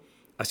caso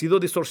ha sido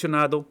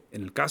distorsionado.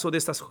 En el caso de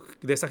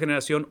esta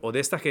generación o de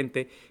esta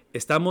gente,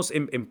 estamos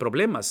en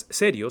problemas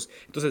serios.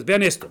 Entonces,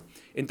 vean esto.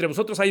 Entre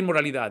vosotros hay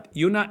inmoralidad,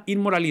 y una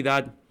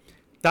inmoralidad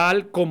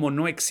tal como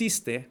no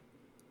existe,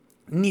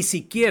 ni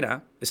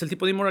siquiera, es el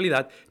tipo de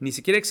inmoralidad, ni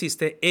siquiera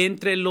existe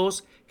entre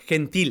los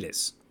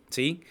gentiles.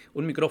 ¿Sí?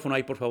 Un micrófono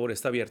ahí, por favor,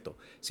 está abierto.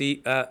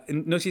 ¿Sí?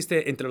 No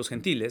existe entre los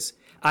gentiles,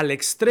 al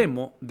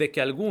extremo de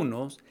que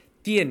algunos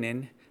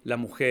tienen la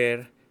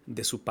mujer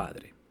de su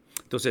padre.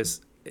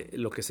 Entonces,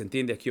 lo que se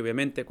entiende aquí,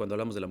 obviamente, cuando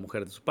hablamos de la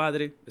mujer de su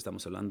padre,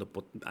 estamos hablando,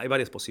 hay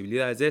varias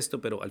posibilidades de esto,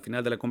 pero al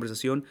final de la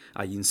conversación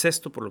hay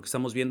incesto, por lo que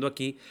estamos viendo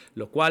aquí,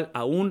 lo cual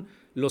aún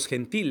los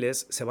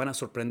gentiles se van a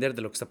sorprender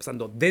de lo que está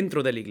pasando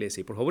dentro de la iglesia.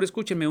 Y por favor,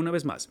 escúchenme una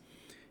vez más.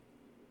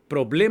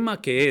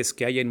 Problema que es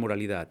que haya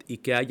inmoralidad y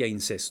que haya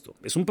incesto.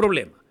 Es un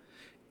problema.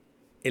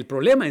 El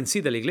problema en sí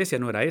de la iglesia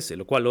no era ese,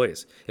 lo cual lo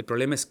es. El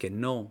problema es que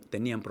no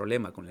tenían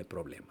problema con el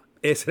problema.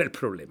 Ese era el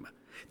problema.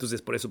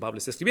 Entonces, por eso Pablo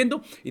está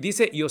escribiendo y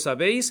dice, y os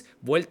habéis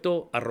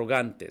vuelto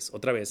arrogantes.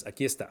 Otra vez,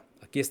 aquí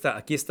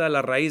está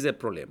la raíz del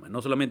problema.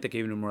 No solamente que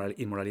hay una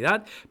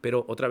inmoralidad,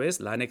 pero otra vez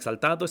la han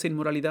exaltado esa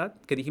inmoralidad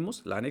que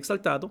dijimos, la han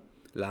exaltado,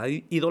 la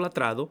han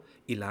idolatrado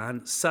y la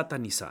han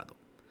satanizado.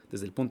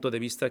 Desde el punto de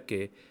vista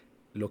que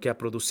lo que ha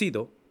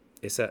producido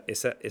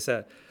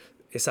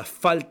esa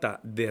falta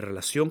de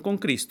relación con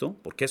Cristo,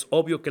 porque es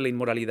obvio que la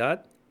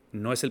inmoralidad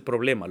no es el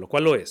problema, lo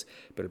cual lo es,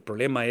 pero el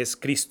problema es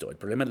Cristo, el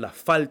problema es la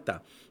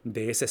falta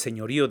de ese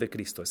señorío de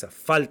Cristo, esa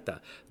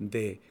falta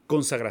de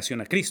consagración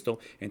a Cristo,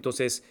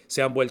 entonces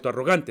se han vuelto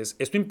arrogantes.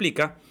 Esto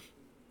implica,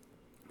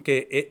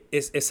 que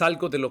es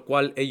algo de lo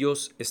cual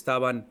ellos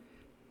estaban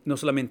no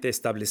solamente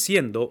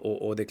estableciendo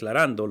o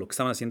declarando lo que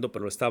estaban haciendo,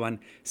 pero lo estaban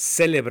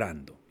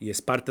celebrando. Y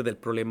es parte del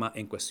problema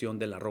en cuestión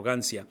de la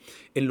arrogancia.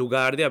 En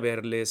lugar de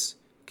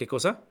haberles, ¿qué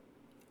cosa?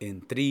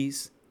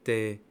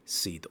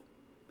 Entristecido.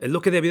 Es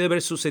lo que debió de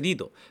haber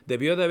sucedido.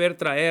 Debió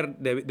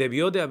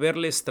de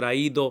haberles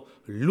traído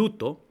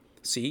luto,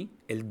 ¿sí?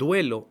 El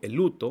duelo, el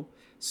luto,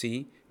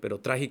 ¿sí? Pero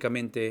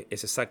trágicamente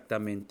es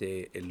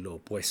exactamente lo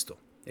opuesto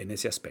en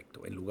ese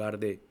aspecto. En lugar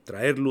de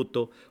traer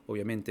luto,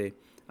 obviamente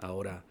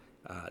ahora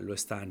lo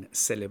están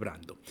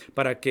celebrando.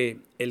 Para que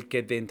el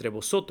que de entre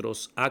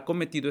vosotros ha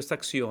cometido esta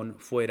acción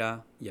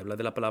fuera, y habla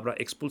de la palabra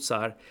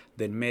expulsar,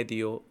 de en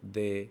medio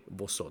de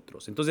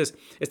vosotros. Entonces,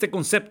 este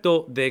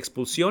concepto de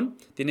expulsión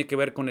tiene que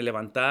ver con el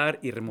levantar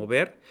y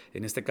remover.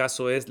 En este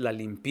caso es la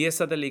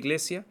limpieza de la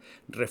iglesia,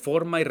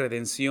 reforma y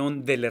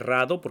redención del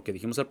errado, porque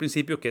dijimos al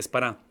principio que es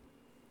para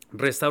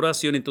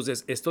restauración.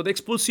 Entonces, esto de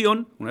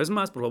expulsión, una vez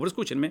más, por favor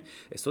escúchenme,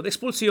 esto de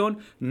expulsión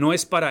no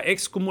es para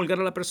excomulgar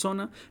a la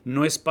persona,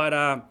 no es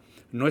para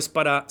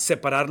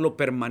separarlo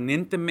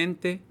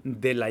permanentemente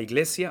de la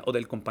iglesia o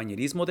del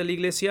compañerismo de la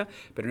iglesia,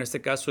 pero en este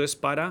caso es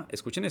para,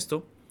 escuchen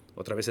esto,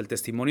 otra vez el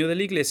testimonio de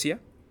la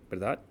iglesia,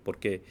 ¿verdad?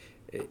 Porque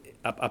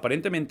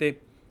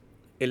aparentemente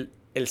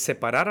el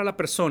separar a la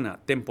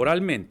persona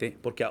temporalmente,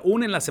 porque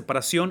aún en la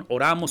separación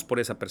oramos por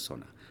esa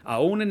persona,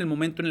 aún en el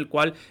momento en el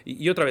cual,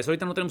 y otra vez,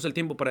 ahorita no tenemos el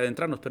tiempo para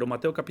adentrarnos, pero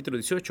Mateo capítulo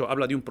 18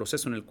 habla de un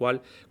proceso en el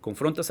cual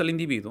confrontas al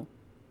individuo,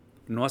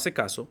 no hace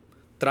caso,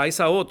 traes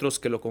a otros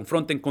que lo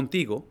confronten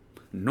contigo,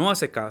 no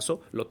hace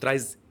caso, lo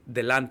traes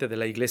delante de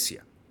la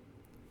iglesia.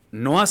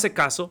 No hace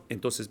caso,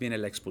 entonces viene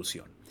la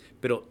expulsión.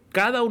 Pero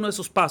cada uno de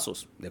esos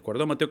pasos, de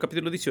acuerdo a Mateo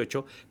capítulo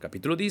 18,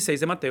 capítulo 16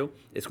 de Mateo,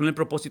 es con el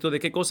propósito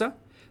de ¿qué cosa?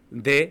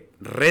 De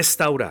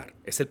restaurar.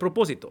 Es el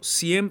propósito.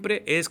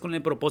 Siempre es con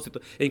el propósito.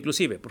 E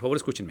inclusive, por favor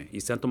escúchenme y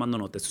están tomando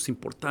nota. Esto es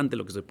importante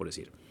lo que estoy por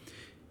decir.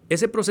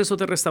 Ese proceso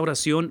de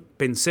restauración,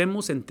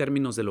 pensemos en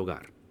términos del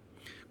hogar.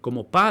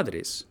 Como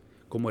padres,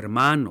 como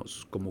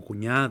hermanos, como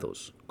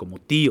cuñados, como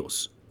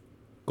tíos,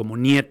 como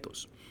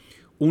nietos.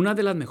 Una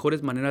de las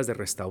mejores maneras de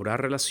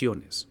restaurar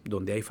relaciones,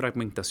 donde hay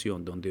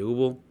fragmentación, donde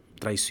hubo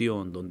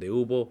traición, donde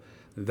hubo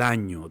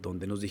daño,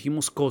 donde nos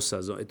dijimos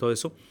cosas, todo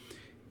eso,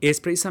 es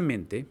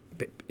precisamente,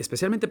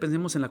 especialmente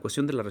pensemos en la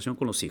cuestión de la relación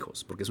con los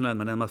hijos, porque es una de las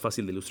maneras más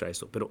fáciles de ilustrar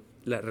eso, pero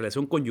la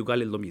relación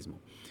conyugal es lo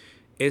mismo.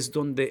 Es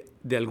donde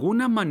de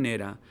alguna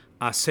manera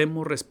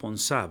hacemos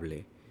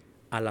responsable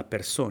a la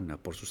persona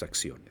por sus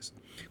acciones.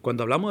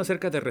 Cuando hablamos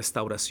acerca de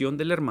restauración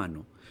del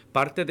hermano,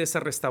 parte de esa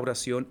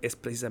restauración es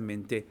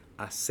precisamente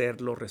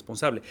hacerlo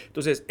responsable.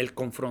 Entonces, el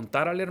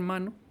confrontar al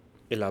hermano,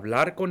 el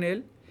hablar con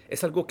él,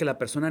 es algo que la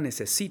persona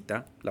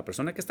necesita, la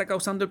persona que está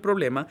causando el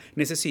problema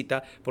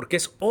necesita, porque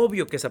es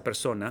obvio que esa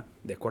persona,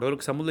 de acuerdo a lo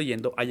que estamos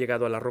leyendo, ha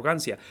llegado a la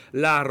arrogancia.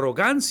 La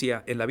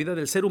arrogancia en la vida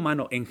del ser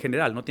humano en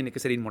general, no tiene que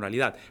ser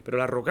inmoralidad, pero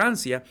la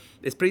arrogancia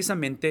es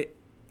precisamente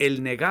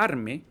el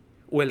negarme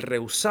o el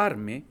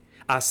rehusarme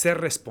a ser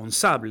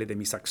responsable de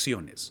mis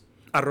acciones.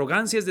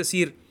 Arrogancia es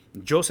decir,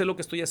 yo sé lo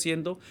que estoy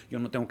haciendo, yo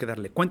no tengo que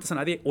darle cuentas a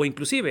nadie, o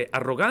inclusive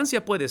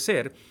arrogancia puede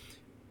ser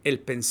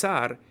el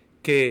pensar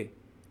que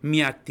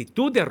mi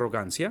actitud de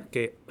arrogancia,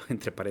 que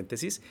entre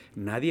paréntesis,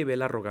 nadie ve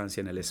la arrogancia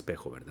en el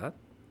espejo, ¿verdad?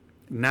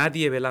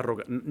 Nadie ve la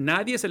arrogancia,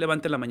 nadie se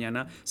levanta en la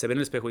mañana, se ve en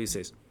el espejo y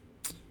dices,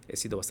 he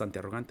sido bastante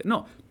arrogante.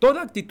 No,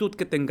 toda actitud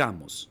que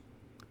tengamos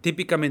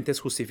típicamente es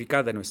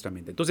justificada en nuestra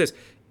mente. Entonces,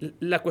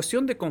 la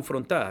cuestión de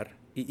confrontar,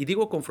 y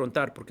digo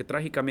confrontar porque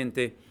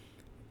trágicamente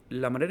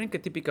la manera en que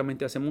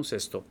típicamente hacemos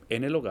esto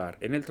en el hogar,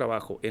 en el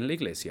trabajo, en la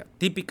iglesia,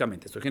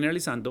 típicamente, estoy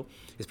generalizando,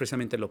 es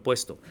precisamente lo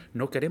opuesto.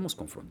 No queremos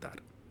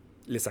confrontar.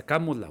 Le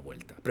sacamos la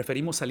vuelta.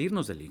 Preferimos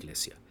salirnos de la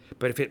iglesia.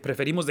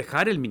 Preferimos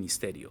dejar el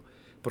ministerio.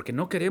 Porque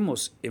no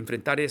queremos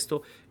enfrentar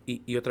esto.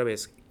 Y otra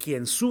vez,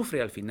 quien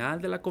sufre al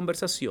final de la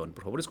conversación,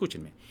 por favor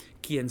escúchenme,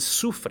 quien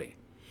sufre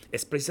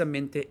es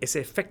precisamente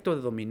ese efecto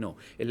de dominó,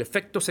 el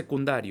efecto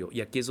secundario.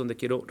 Y aquí es donde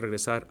quiero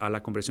regresar a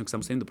la conversación que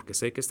estamos teniendo, porque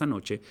sé que esta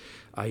noche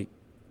hay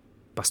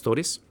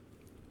pastores,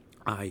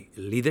 hay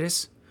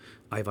líderes,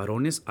 hay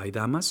varones, hay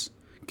damas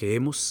que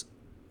hemos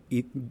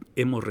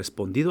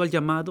respondido al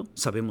llamado,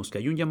 sabemos que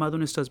hay un llamado en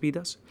nuestras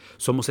vidas,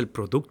 somos el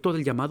producto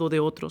del llamado de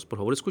otros. Por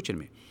favor,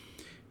 escúchenme.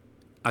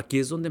 Aquí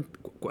es donde,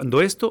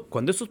 cuando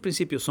estos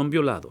principios son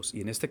violados,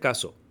 y en este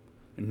caso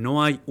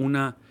no hay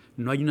una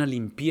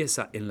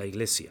limpieza en la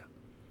iglesia,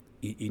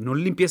 y no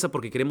limpieza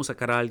porque queremos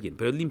sacar a alguien,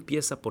 pero es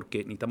limpieza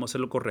porque necesitamos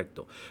hacer lo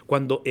correcto.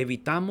 Cuando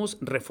evitamos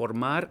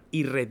reformar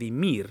y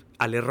redimir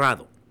al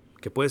errado,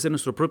 que puede ser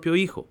nuestro propio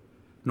hijo,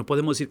 no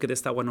podemos decir que de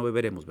esta agua no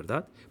beberemos,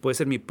 ¿verdad? Puede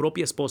ser mi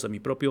propia esposa,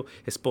 mi propio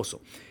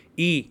esposo.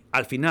 Y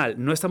al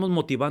final no estamos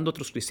motivando a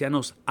otros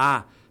cristianos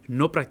a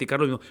no practicar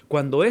lo mismo.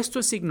 Cuando esto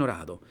es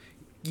ignorado,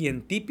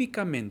 quien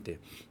típicamente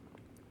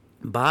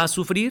va a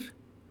sufrir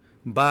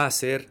va a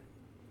ser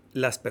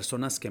las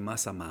personas que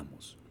más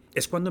amamos.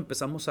 Es cuando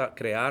empezamos a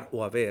crear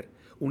o a ver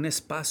un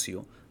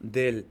espacio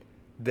de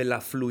la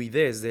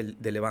fluidez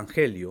del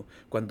evangelio,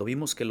 cuando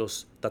vimos que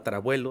los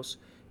tatarabuelos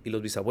y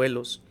los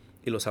bisabuelos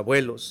y los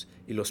abuelos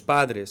y los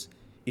padres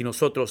y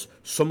nosotros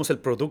somos el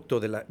producto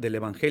del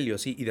Evangelio,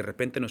 ¿sí? Y de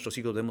repente nuestros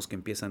hijos vemos que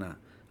empiezan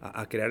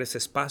a crear ese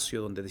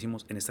espacio donde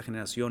decimos, en esta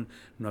generación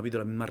no ha habido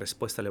la misma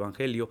respuesta al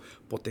Evangelio,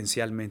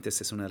 potencialmente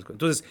esa es una de las cosas.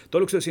 Entonces,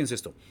 todo lo que estoy diciendo es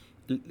esto,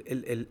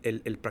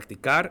 el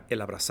practicar,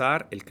 el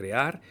abrazar, el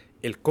crear,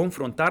 el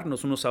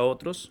confrontarnos unos a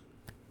otros.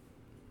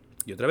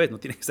 Y otra vez, no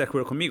tiene que estar de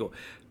acuerdo conmigo,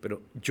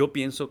 pero yo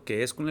pienso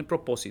que es con el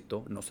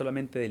propósito no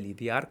solamente de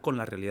lidiar con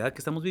la realidad que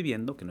estamos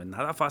viviendo, que no es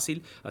nada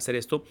fácil hacer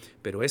esto,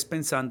 pero es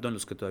pensando en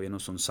los que todavía no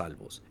son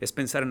salvos. Es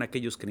pensar en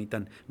aquellos que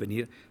necesitan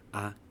venir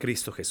a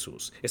Cristo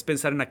Jesús. Es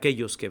pensar en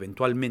aquellos que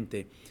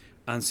eventualmente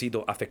han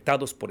sido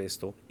afectados por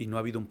esto y no ha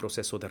habido un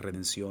proceso de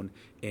redención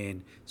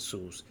en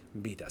sus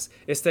vidas.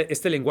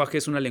 Este lenguaje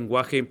es un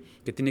lenguaje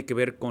que tiene que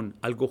ver con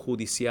algo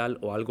judicial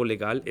o algo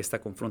legal, esta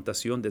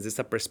confrontación desde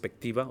esta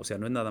perspectiva, o sea,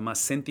 no es nada más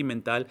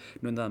sentimental,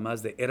 no es nada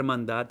más de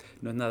hermandad,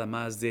 no es nada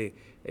más de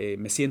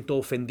me siento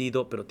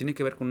ofendido, pero tiene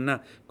que ver con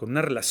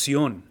una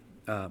relación,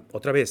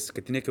 otra vez,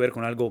 que tiene que ver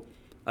con algo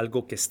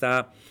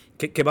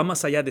que va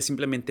más allá de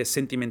simplemente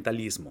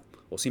sentimentalismo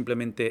o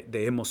simplemente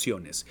de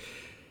emociones.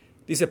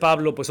 Dice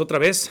Pablo, pues otra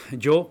vez,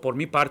 yo por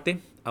mi parte,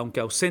 aunque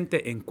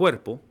ausente en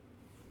cuerpo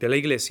de la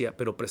iglesia,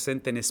 pero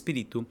presente en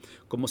espíritu,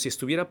 como si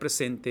estuviera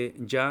presente,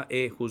 ya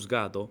he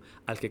juzgado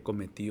al que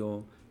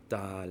cometió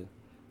tal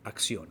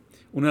acción.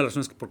 Una de las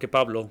razones por qué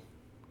Pablo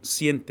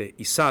siente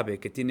y sabe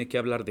que tiene que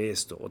hablar de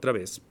esto, otra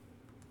vez,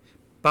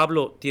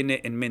 Pablo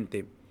tiene en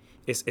mente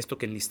es esto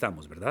que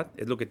enlistamos, ¿verdad?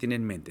 Es lo que tiene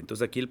en mente.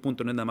 Entonces aquí el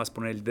punto no es nada más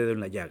poner el dedo en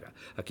la llaga.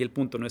 Aquí el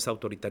punto no es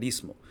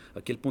autoritarismo.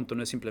 Aquí el punto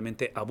no es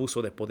simplemente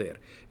abuso de poder.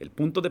 El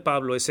punto de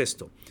Pablo es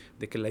esto,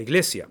 de que la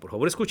iglesia, por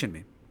favor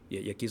escúchenme,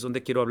 y aquí es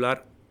donde quiero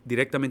hablar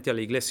directamente a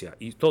la iglesia,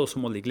 y todos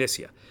somos la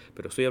iglesia,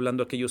 pero estoy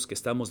hablando a aquellos que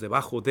estamos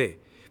debajo de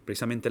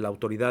precisamente la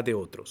autoridad de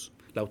otros,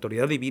 la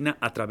autoridad divina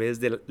a través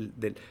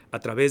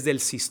del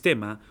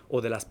sistema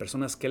o de las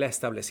personas que él ha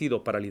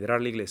establecido para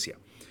liderar la iglesia.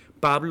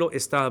 Pablo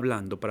está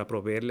hablando para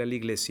proveerle a la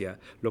iglesia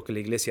lo que la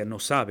iglesia no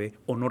sabe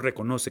o no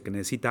reconoce que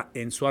necesita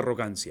en su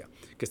arrogancia.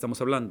 ¿Qué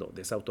estamos hablando?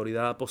 De esa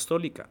autoridad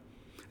apostólica.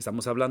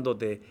 Estamos hablando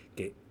de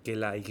que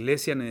la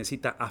iglesia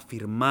necesita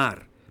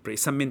afirmar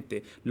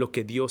precisamente lo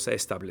que Dios ha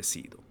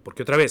establecido.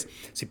 Porque otra vez,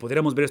 si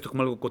pudiéramos ver esto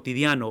como algo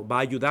cotidiano, va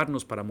a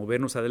ayudarnos para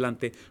movernos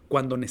adelante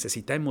cuando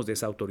necesitemos de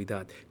esa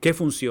autoridad, que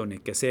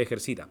funcione, que sea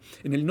ejercida.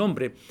 En el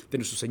nombre de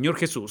nuestro Señor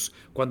Jesús,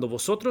 cuando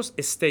vosotros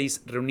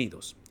estéis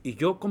reunidos, y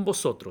yo con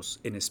vosotros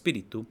en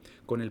espíritu,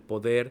 con el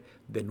poder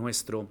de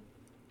nuestro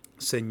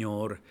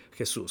Señor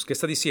Jesús. ¿Qué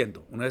está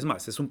diciendo? Una vez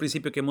más, es un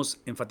principio que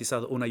hemos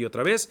enfatizado una y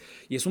otra vez,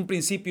 y es un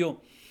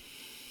principio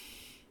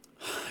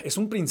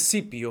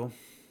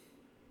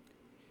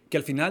que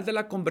al final de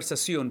la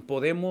conversación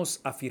podemos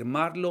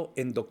afirmarlo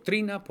en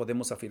doctrina,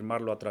 podemos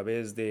afirmarlo a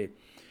través de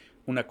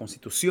una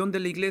constitución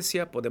de la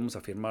iglesia, podemos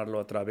afirmarlo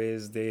a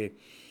través de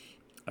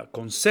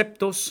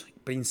conceptos,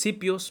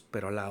 principios,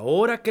 pero a la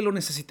hora que lo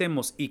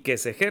necesitemos y que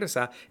se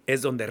ejerza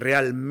es donde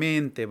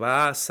realmente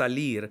va a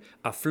salir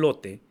a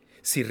flote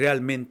si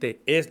realmente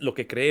es lo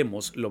que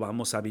creemos, lo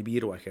vamos a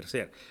vivir o a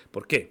ejercer.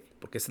 ¿Por qué?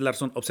 Porque esa es la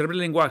razón. Observe el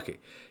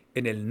lenguaje.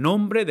 En el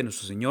nombre de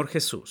nuestro Señor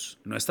Jesús.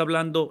 No está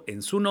hablando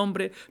en su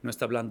nombre, no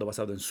está hablando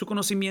basado en su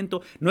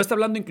conocimiento, no está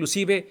hablando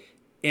inclusive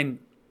en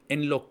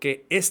lo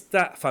que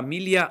esta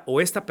familia o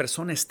esta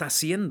persona está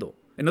haciendo.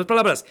 En otras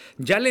palabras,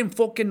 ya el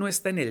enfoque no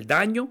está en el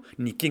daño,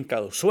 ni quién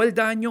causó el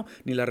daño,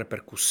 ni la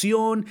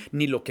repercusión,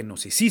 ni lo que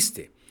nos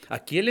hiciste.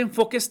 Aquí el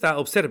enfoque está,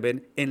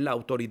 observen, en la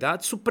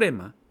autoridad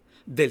suprema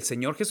del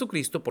Señor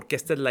Jesucristo, porque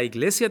esta es la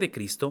iglesia de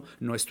Cristo,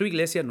 no es tu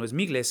iglesia, no es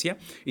mi iglesia,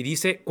 y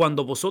dice,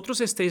 cuando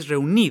vosotros estéis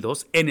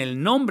reunidos en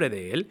el nombre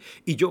de Él,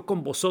 y yo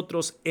con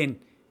vosotros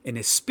en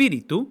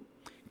espíritu,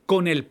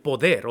 con el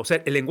poder, o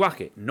sea, el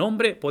lenguaje,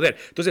 nombre, poder.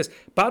 Entonces,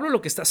 Pablo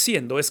lo que está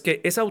haciendo es que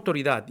esa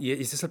autoridad, y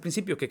ese es el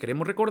principio que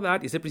queremos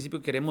recordar, y ese es el principio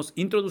que queremos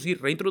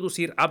introducir,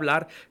 reintroducir,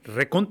 hablar,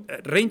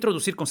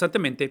 reintroducir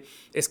constantemente,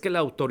 es que la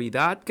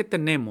autoridad que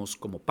tenemos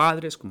como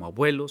padres, como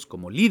abuelos,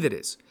 como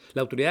líderes,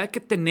 la autoridad que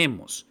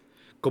tenemos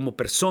como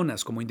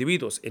personas, como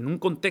individuos, en un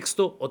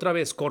contexto, otra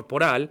vez,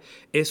 corporal,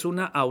 es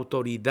una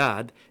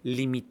autoridad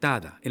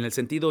limitada, en el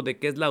sentido de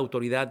que es la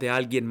autoridad de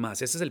alguien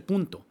más. Ese es el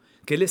punto,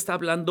 que él está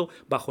hablando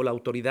bajo la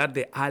autoridad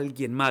de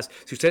alguien más.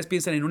 Si ustedes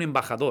piensan en un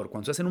embajador,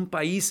 cuando estás en un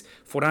país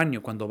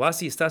foráneo, cuando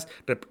vas y estás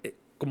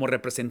como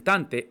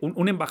representante,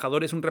 un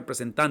embajador es un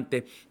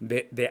representante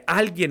de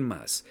alguien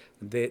más,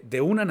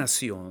 de una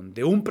nación,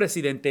 de un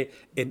presidente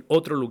en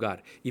otro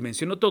lugar. Y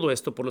menciono todo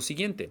esto por lo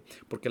siguiente,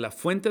 porque la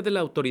fuente de la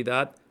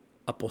autoridad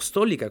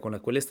apostólica con la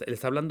cual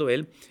está hablando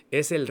él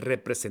es el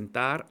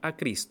representar a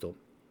Cristo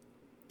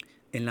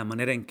en la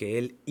manera en que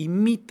él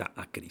imita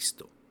a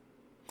Cristo.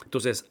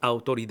 Entonces,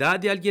 autoridad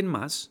de alguien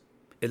más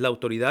es la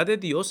autoridad de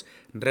Dios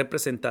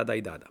representada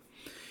y dada.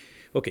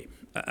 Ok,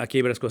 aquí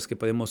hay varias cosas que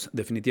podemos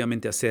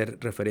definitivamente hacer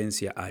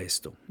referencia a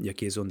esto. Y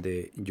aquí es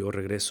donde yo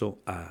regreso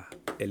a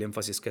el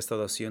énfasis que he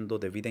estado haciendo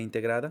de vida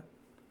integrada,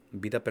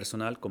 vida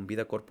personal con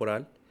vida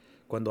corporal.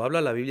 Cuando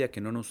habla la Biblia que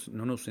no nos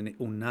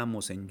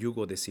unamos en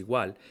yugo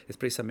desigual, es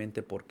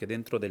precisamente porque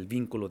dentro del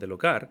vínculo del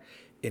hogar,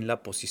 en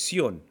la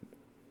posición,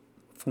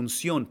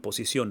 función,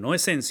 posición, no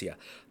esencia,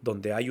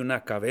 donde hay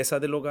una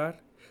cabeza del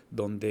hogar,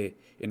 donde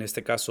en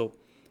este caso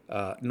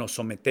nos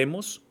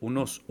sometemos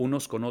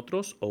unos con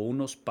otros o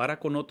unos para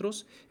con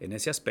otros, en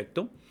ese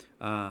aspecto,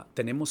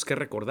 tenemos que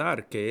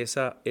recordar que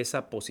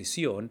esa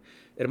posición,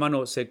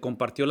 hermano, se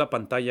compartió la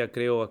pantalla,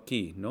 creo,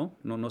 aquí, ¿no?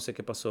 No sé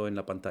qué pasó en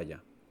la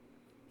pantalla.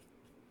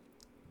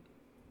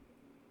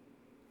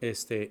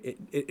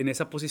 En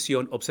esa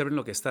posición, observen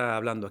lo que está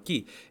hablando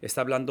aquí. Está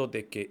hablando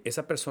de que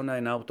esa persona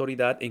en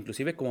autoridad, e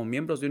inclusive como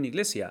miembros de una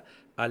iglesia,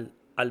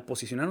 al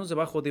posicionarnos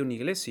debajo de una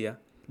iglesia,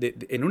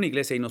 en una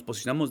iglesia y nos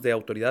posicionamos de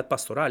autoridad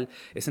pastoral,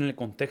 es en el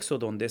contexto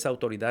donde esa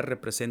autoridad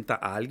representa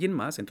a alguien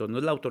más. Entonces no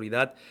es la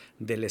autoridad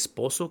del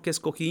esposo que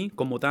escogí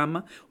como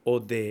dama o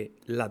de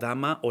la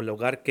dama o el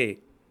hogar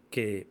que,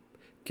 que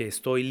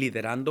estoy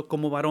liderando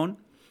como varón.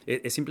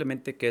 Es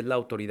simplemente que es la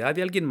autoridad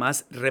de alguien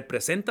más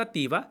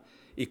representativa.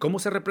 ¿Y cómo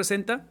se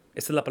representa?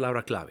 Esta es la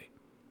palabra clave.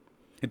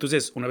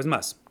 Entonces, una vez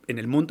más, en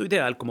el mundo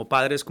ideal, como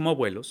padres, como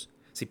abuelos,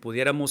 si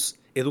pudiéramos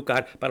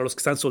educar, para los que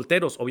están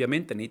solteros,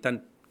 obviamente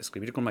necesitan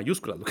escribir con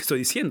mayúsculas lo que estoy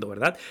diciendo,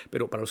 ¿verdad?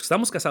 Pero para los que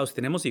estamos casados y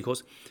tenemos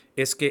hijos,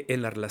 es que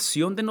en la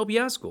relación de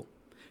noviazgo,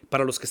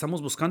 para los que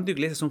estamos buscando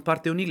iglesia, son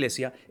parte de una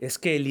iglesia, es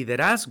que el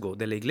liderazgo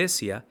de la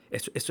iglesia,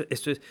 esto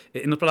es,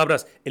 en otras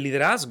palabras, el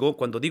liderazgo,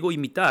 cuando digo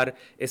imitar,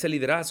 es el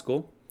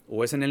liderazgo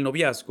o es en el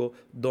noviazgo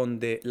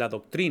donde la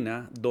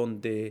doctrina,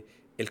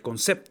 donde el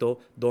concepto,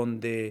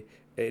 donde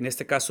en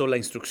este caso la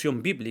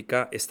instrucción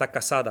bíblica está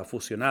casada,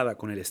 fusionada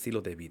con el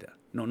estilo de vida.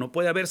 No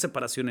puede haber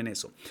separación en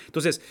eso.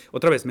 Entonces,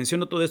 otra vez,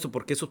 menciono todo esto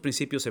porque esos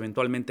principios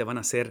eventualmente van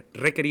a ser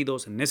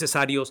requeridos,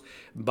 necesarios,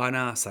 van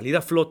a salir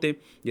a flote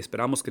y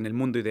esperamos que en el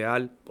mundo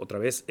ideal, otra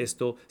vez,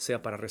 esto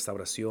sea para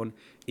restauración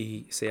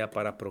y sea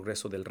para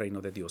progreso del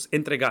reino de Dios.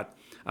 Entregad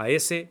a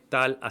ese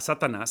tal, a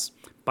Satanás,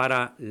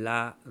 para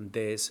la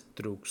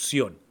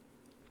destrucción.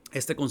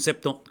 Este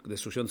concepto,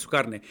 destrucción de su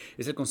carne,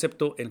 es el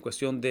concepto en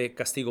cuestión de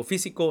castigo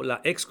físico, la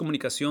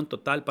excomunicación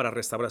total para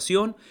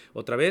restauración,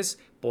 otra vez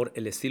por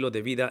el estilo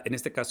de vida. En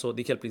este caso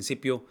dije al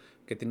principio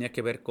que tenía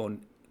que ver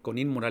con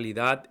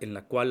inmoralidad en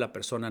la cual la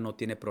persona no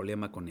tiene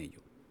problema con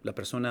ello. La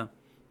persona,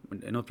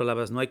 en otras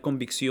palabras, no hay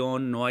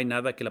convicción, no hay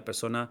nada que la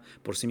persona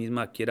por sí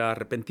misma quiera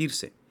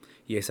arrepentirse.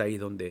 Y es ahí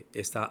donde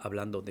está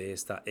hablando de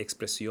esta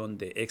expresión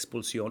de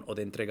expulsión o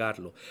de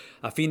entregarlo,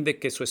 a fin de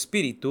que su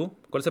espíritu,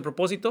 ¿cuál es el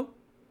propósito?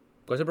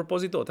 ¿Cuál es el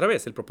propósito? Otra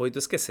vez, el propósito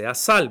es que sea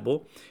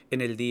salvo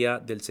en el día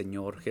del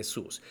Señor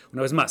Jesús.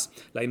 Una vez más,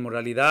 la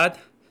inmoralidad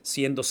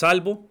siendo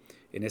salvo,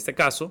 en este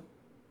caso,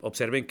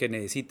 observen que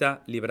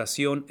necesita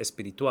liberación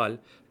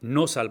espiritual,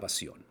 no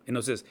salvación.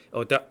 Entonces,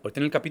 ahorita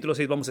en el capítulo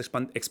 6 vamos a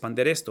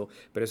expandir esto,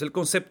 pero es el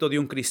concepto de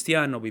un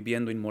cristiano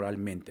viviendo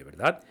inmoralmente,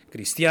 ¿verdad?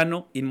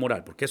 Cristiano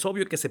inmoral, porque es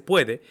obvio que se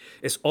puede,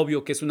 es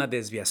obvio que es una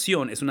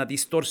desviación, es una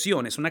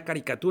distorsión, es una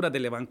caricatura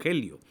del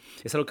evangelio,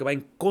 es algo que va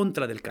en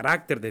contra del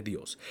carácter de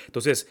Dios.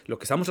 Entonces, lo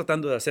que estamos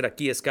tratando de hacer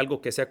aquí es que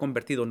algo que se ha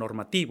convertido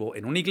normativo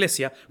en una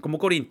iglesia como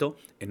Corinto,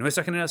 en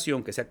nuestra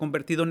generación que se ha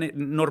convertido en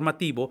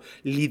normativo,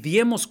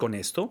 lidiemos con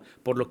esto,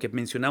 por lo que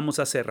mencionamos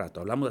hace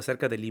rato. Hablamos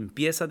acerca de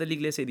limpieza de la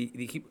iglesia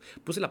y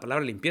puse la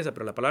palabra limpieza,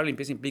 pero la palabra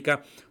limpieza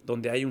implica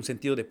donde hay un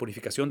sentido de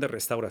purificación, de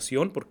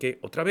restauración, porque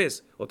otra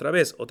vez,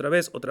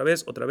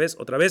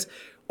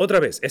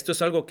 esto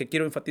es algo que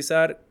quiero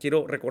enfatizar,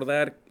 quiero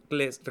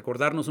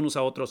recordarnos unos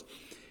a otros.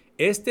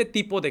 Este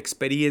tipo de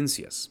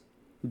experiencias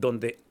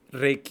donde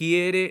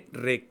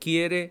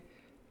requiere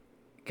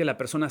que la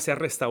persona sea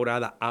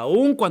restaurada,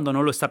 aun cuando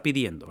no lo está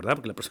pidiendo, ¿verdad?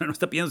 Porque la persona no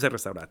está pidiendo ser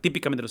restaurada,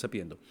 típicamente lo está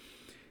pidiendo.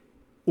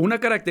 Una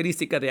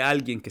característica de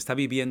alguien que está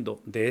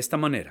viviendo de esta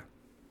manera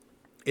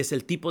es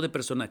el tipo de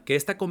persona que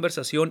esta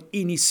conversación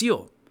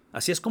inició.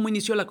 Así es como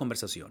inició la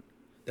conversación.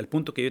 Del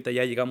punto que ahorita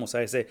ya llegamos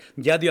a ese,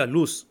 ya dio a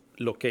luz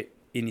lo que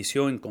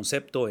inició en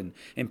concepto, en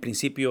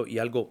principio y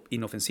algo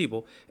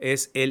inofensivo,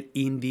 es el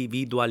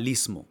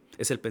individualismo.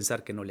 Es el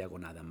pensar que no le hago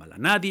nada mal a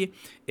nadie,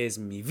 es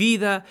mi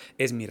vida,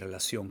 es mi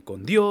relación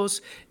con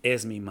Dios,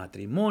 es mi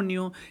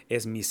matrimonio,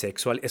 es mi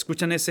sexual.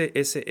 ¿Escuchan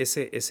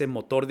ese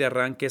motor de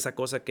arranque, esa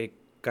cosa que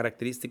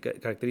caracteriza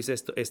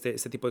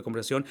este tipo de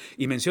conversación?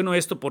 Y menciono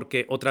esto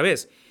porque, otra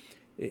vez,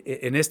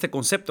 en este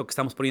concepto que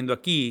estamos poniendo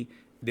aquí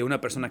de una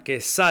persona que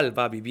es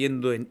salva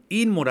viviendo en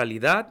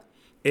inmoralidad,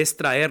 es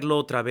traerlo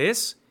otra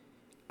vez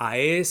a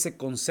ese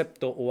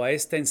concepto o a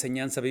esta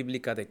enseñanza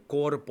bíblica de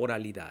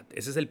corporalidad.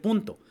 Ese es el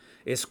punto.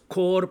 Es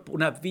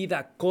una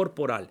vida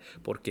corporal,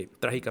 porque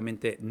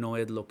trágicamente no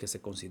es lo que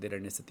se considera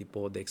en este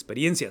tipo de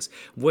experiencias.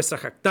 Vuestra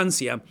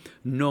jactancia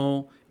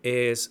no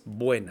es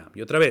buena.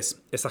 Y otra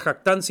vez, esa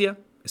jactancia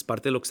es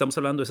parte de lo que estamos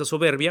hablando, esa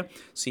soberbia,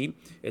 ¿sí?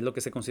 Es lo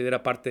que se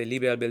considera parte del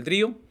libre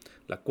albedrío,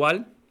 la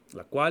cual,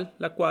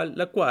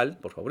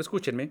 por favor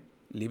escúchenme,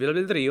 libre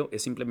albedrío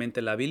es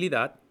simplemente la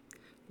habilidad,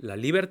 la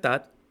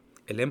libertad,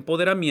 el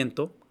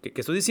empoderamiento. ¿Qué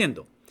estoy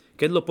diciendo?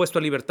 ¿Qué es lo opuesto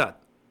a libertad?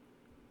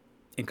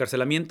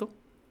 Encarcelamiento,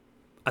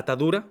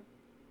 atadura,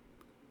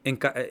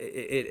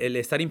 el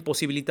estar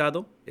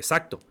imposibilitado.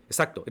 Exacto.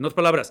 En otras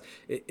palabras,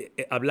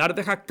 hablar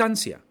de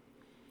jactancia.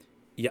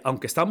 Y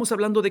aunque estamos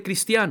hablando de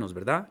cristianos,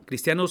 ¿verdad?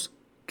 Cristianos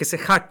que se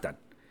jactan.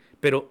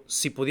 Pero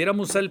si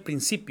pudiéramos usar el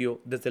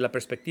principio desde la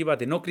perspectiva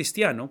de no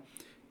cristiano,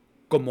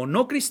 como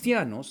no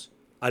cristianos,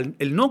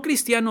 el no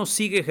cristiano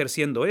sigue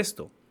ejerciendo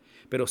esto,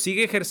 pero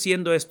sigue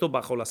ejerciendo esto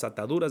bajo las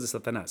ataduras de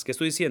Satanás. ¿Qué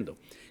estoy diciendo?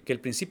 Que el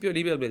principio de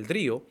libre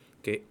albedrío,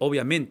 que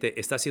obviamente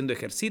está siendo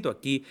ejercido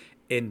aquí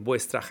en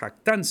vuestra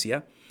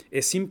jactancia,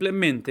 es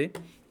simplemente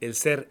el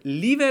ser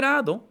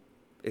liberado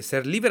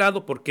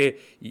porque,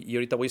 y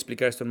ahorita voy a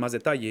explicar esto en más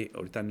detalle,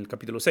 ahorita en el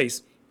capítulo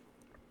 6,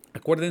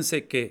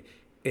 acuérdense que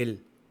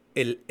el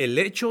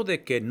hecho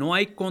de que no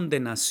hay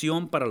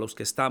condenación para los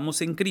que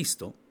estamos en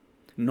Cristo,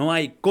 no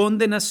hay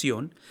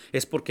condenación,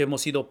 es porque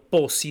hemos sido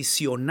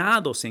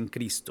posicionados en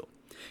Cristo.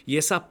 Y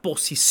esa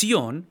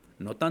posición,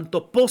 no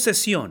tanto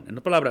posesión, en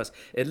otras palabras,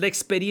 es la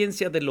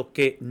experiencia de lo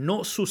que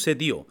no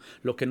sucedió.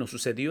 Lo que nos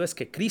sucedió es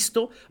que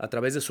Cristo, a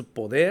través de su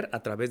poder,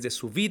 a través de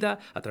su vida,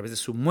 a través de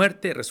su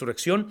muerte,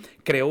 resurrección,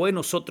 creó en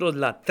nosotros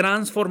la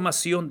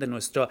transformación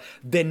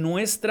de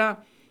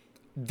nuestra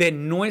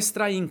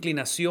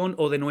inclinación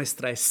o de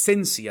nuestra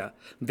esencia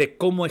de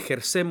cómo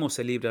ejercemos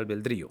el libre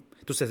albedrío.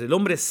 Entonces el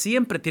hombre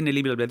siempre tiene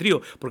libre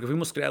albedrío porque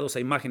fuimos creados a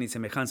imagen y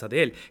semejanza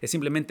de él. Es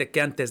simplemente que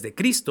antes de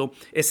Cristo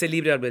ese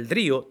libre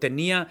albedrío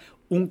tenía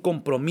un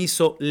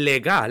compromiso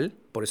legal.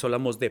 Por eso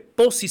hablamos de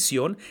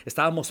posición.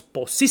 Estábamos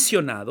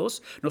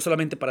posicionados no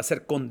solamente para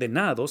ser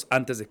condenados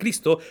antes de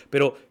Cristo,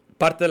 pero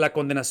parte de la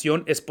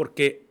condenación es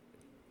porque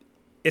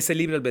ese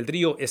libre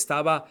albedrío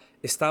estaba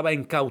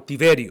en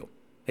cautiverio.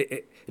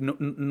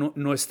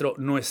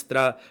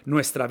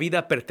 Nuestra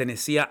vida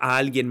pertenecía a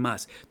alguien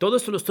más. Todo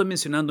esto lo estoy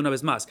mencionando una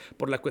vez más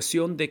por la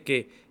cuestión de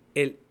que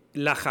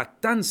la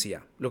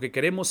jactancia, lo que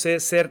queremos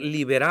es ser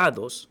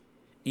liberados,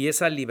 y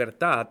esa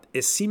libertad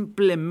es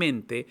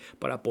simplemente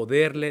para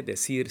poderle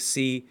decir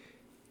sí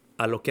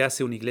a lo que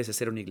hace una iglesia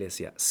ser una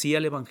iglesia, sí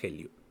al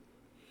evangelio,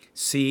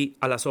 sí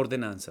a las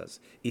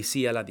ordenanzas y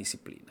sí a la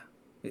disciplina.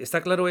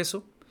 ¿Está claro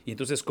eso? Y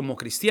entonces, como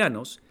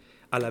cristianos,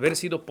 al haber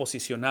sido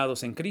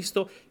posicionados en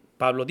Cristo,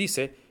 Pablo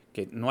dice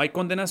que no hay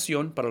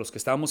condenación para los que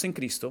estamos en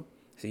Cristo,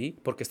 ¿sí?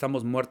 Porque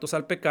estamos muertos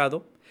al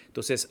pecado.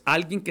 Entonces,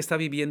 alguien que está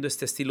viviendo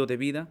este estilo de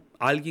vida,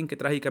 alguien que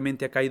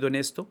trágicamente ha caído en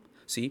esto,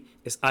 ¿sí?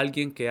 Es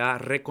alguien que ha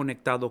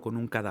reconectado con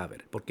un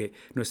cadáver, porque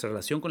nuestra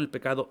relación con el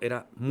pecado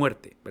era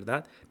muerte,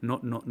 ¿verdad?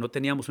 No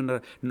teníamos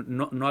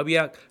no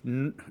había,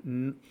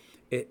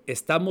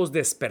 estamos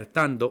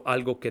despertando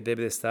algo que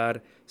debe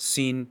estar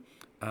sin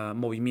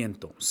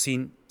movimiento,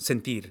 sin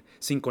sentir,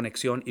 sin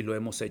conexión, y lo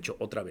hemos hecho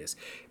otra vez.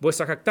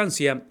 Vuestra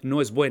jactancia no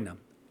es buena.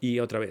 Y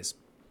otra vez,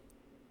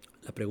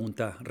 la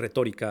pregunta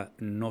retórica,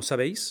 ¿no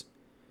sabéis?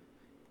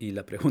 Y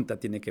la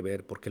pregunta tiene que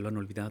ver, ¿por qué lo han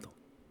olvidado?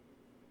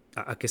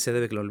 ¿A qué se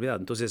debe que lo han olvidado?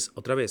 Entonces,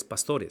 otra vez,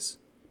 pastores,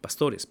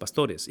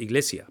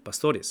 iglesia,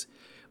 pastores.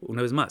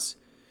 Una vez más,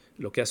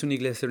 lo que hace una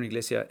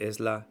iglesia es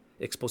la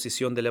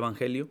exposición del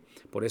evangelio.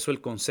 Por eso el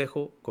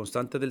consejo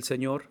constante del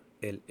Señor,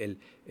 el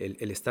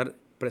estar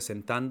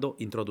presentando,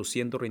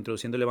 introduciendo,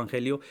 reintroduciendo el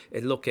evangelio,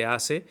 es lo que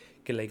hace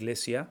que la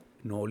iglesia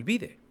no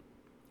olvide,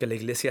 que la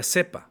iglesia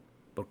sepa,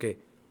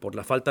 porque por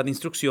la falta de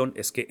instrucción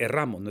es que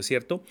erramos, ¿no es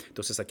cierto?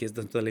 Entonces aquí es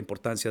dentro de la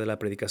importancia de la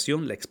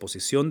predicación, la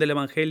exposición del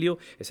evangelio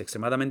es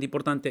extremadamente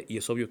importante, y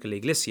es obvio que la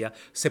iglesia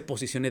se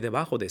posicione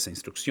debajo de esa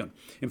instrucción.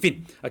 En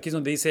fin, aquí es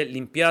donde dice,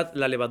 limpiad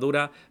la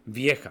levadura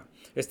vieja.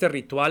 Este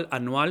ritual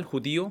anual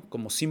judío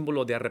como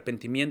símbolo de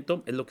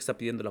arrepentimiento es lo que está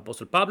pidiendo el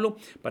apóstol Pablo,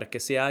 para que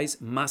seáis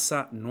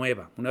masa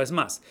nueva. Una vez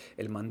más,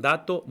 el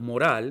mandato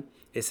moral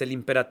es el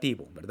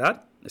imperativo,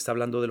 ¿verdad? Está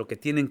hablando de lo que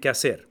tienen que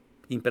hacer.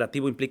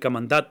 Imperativo implica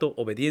mandato,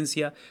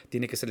 obediencia,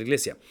 tiene que ser la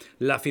iglesia.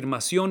 La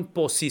afirmación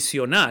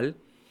posicional,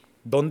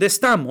 donde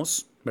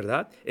estamos,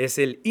 ¿verdad? Es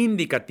el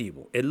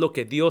indicativo, es lo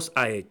que Dios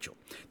ha hecho.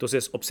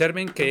 Entonces,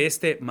 observen que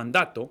este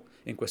mandato,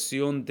 en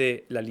cuestión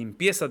de la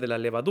limpieza de la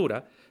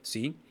levadura,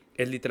 ¿sí?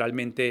 Es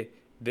literalmente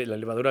de la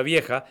levadura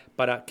vieja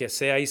para que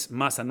seáis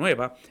masa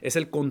nueva. Es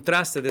el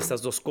contraste de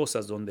estas dos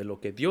cosas, donde lo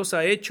que Dios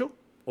ha hecho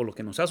o lo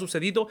que nos ha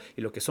sucedido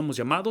y lo que somos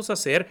llamados a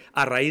hacer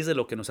a raíz de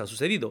lo que nos ha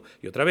sucedido.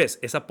 Y otra vez,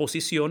 esa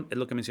posición es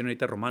lo que menciona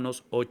ahorita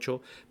Romanos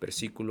 8,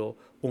 versículo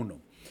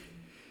 1.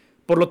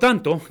 Por lo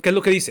tanto, ¿qué es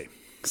lo que dice?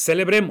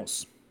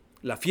 Celebremos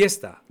la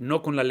fiesta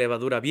no con la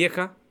levadura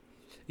vieja.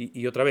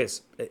 Y otra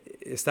vez,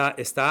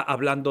 está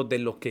hablando de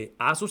lo que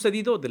ha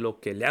sucedido, de lo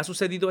que le ha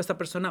sucedido a esta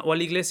persona o a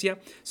la iglesia,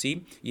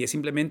 ¿sí? Y es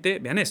simplemente,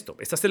 vean esto,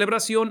 esta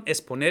celebración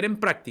es poner en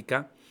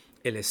práctica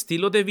el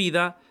estilo de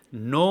vida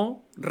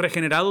no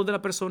regenerado de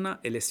la persona,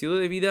 el estilo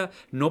de vida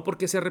no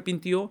porque se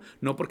arrepintió,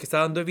 no porque está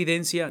dando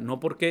evidencia, no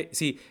porque,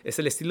 sí, es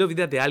el estilo de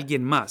vida de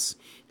alguien más,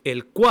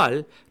 el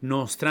cual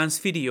nos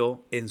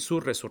transfirió en su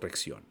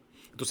resurrección.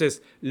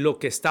 Entonces, lo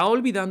que está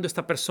olvidando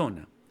esta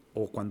persona,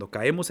 o cuando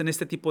caemos en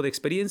este tipo de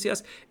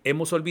experiencias,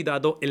 hemos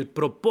olvidado el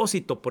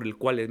propósito por el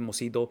cual hemos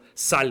sido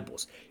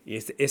salvos. Y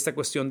esta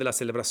cuestión de la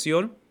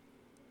celebración,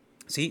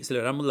 ¿sí?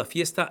 Celebramos la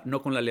fiesta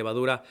no con la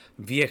levadura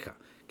vieja.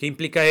 ¿Qué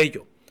implica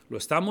ello? lo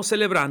estamos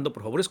celebrando,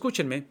 por favor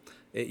escúchenme,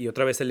 y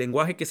otra vez el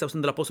lenguaje que está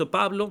usando el apóstol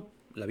Pablo,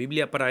 la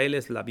Biblia para él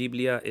es la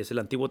Biblia, es el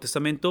Antiguo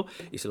Testamento,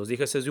 y se los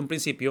dije desde un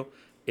principio,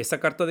 esta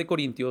carta de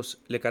Corintios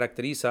le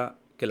caracteriza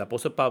que el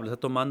apóstol Pablo está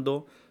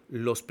tomando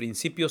los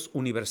principios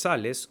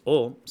universales,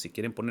 o si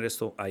quieren poner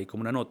esto ahí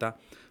como una nota,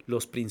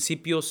 los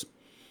principios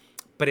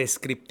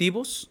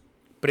prescriptivos,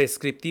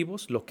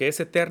 lo que es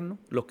eterno,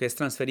 lo que es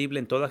transferible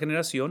en toda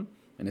generación.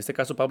 En este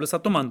caso Pablo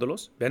está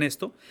tomándolos, vean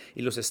esto,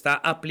 y los está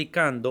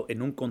aplicando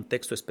en un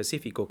contexto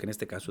específico, que en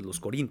este caso es los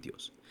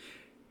Corintios.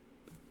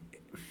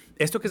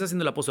 Esto que está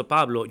haciendo el apóstol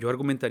Pablo, yo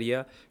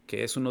argumentaría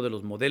que es uno de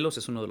los modelos,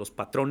 es uno de los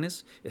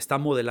patrones, está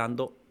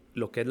modelando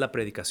lo que es la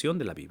predicación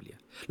de la Biblia.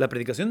 La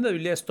predicación de la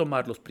Biblia es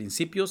tomar los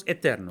principios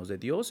eternos de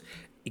Dios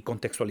y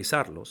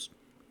contextualizarlos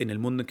en el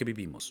mundo en que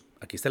vivimos.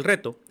 Aquí está el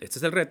reto, este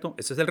es el reto,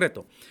 este es el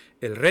reto.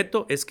 El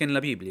reto es que en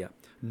la Biblia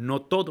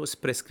no todo es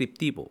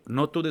prescriptivo,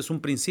 no todo es un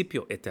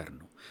principio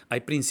eterno.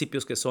 Hay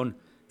principios que son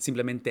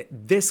simplemente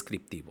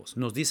descriptivos,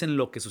 nos dicen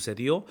lo que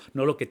sucedió,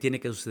 no lo que tiene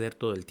que suceder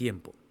todo el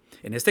tiempo.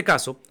 En este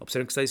caso,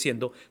 observen que está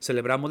diciendo,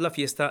 celebramos la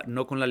fiesta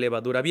no con la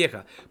levadura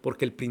vieja,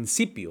 porque el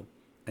principio,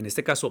 en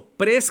este caso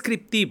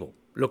prescriptivo,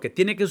 lo que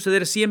tiene que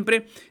suceder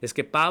siempre es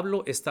que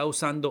Pablo está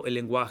usando el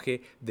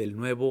lenguaje del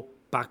nuevo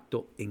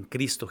pacto en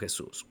Cristo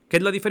Jesús. ¿Qué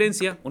es la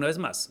diferencia? Una vez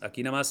más,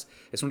 aquí nada más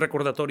es un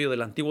recordatorio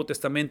del Antiguo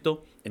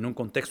Testamento en un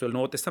contexto del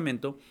Nuevo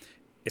Testamento.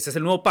 Ese es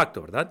el nuevo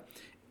pacto, ¿verdad?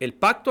 El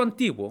pacto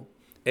antiguo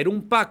era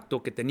un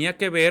pacto que tenía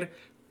que ver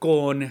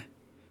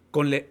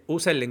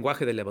usa el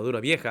lenguaje de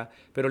levadura vieja,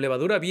 pero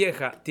levadura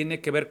vieja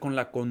tiene que ver con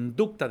la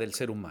conducta del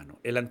ser humano.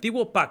 El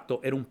antiguo pacto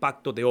era un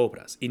pacto de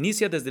obras.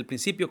 Inicia desde el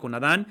principio con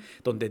Adán,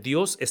 donde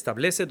Dios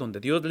establece,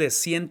 donde Dios le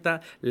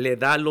sienta, le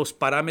da los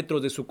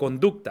parámetros de su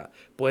conducta.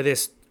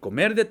 Puedes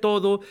comer de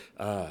todo,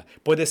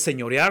 puedes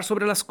señorear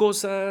sobre las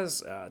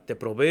cosas, te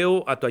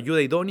proveo a tu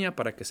ayuda idónea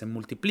para que se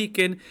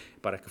multipliquen,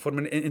 para que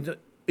formen...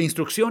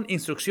 Instrucción,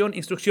 instrucción,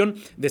 instrucción.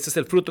 De este es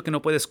el fruto que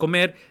no puedes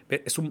comer.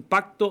 Es un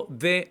pacto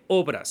de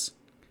obras.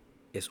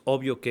 Es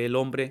obvio que el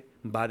hombre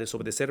va a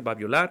desobedecer, va a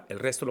violar, el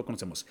resto lo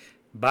conocemos.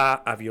 Va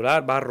a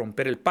violar, va a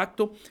romper el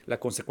pacto, la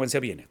consecuencia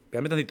viene.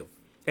 Véanme tantito.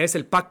 Es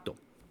el pacto.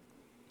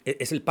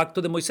 Es el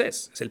pacto de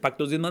Moisés, es el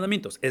pacto de los 10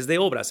 mandamientos, es de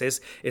obras,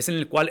 es en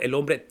el cual el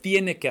hombre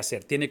tiene que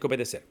hacer, tiene que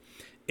obedecer.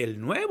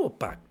 El nuevo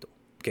pacto,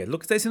 que es lo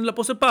que está diciendo el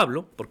apóstol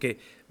Pablo, porque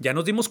ya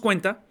nos dimos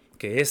cuenta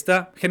que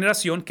esta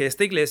generación, que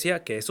esta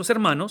iglesia, que estos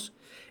hermanos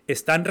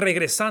están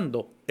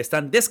regresando,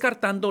 están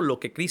descartando lo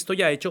que Cristo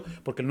ya ha hecho,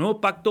 porque el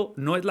nuevo pacto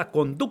no es la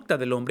conducta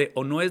del hombre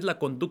o no es la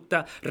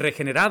conducta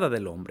regenerada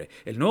del hombre.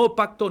 El nuevo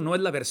pacto no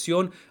es la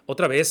versión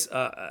otra vez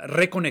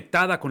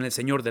reconectada con el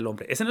Señor del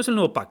hombre. Ese no es el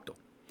nuevo pacto.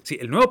 Sí,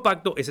 el nuevo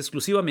pacto es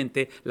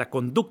exclusivamente la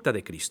conducta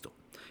de Cristo.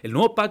 El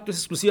nuevo pacto es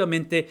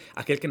exclusivamente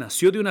aquel que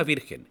nació de una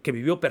virgen, que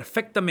vivió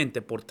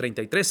perfectamente por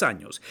 33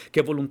 años,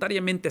 que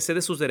voluntariamente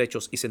cede sus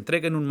derechos y se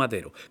entrega en un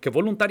madero, que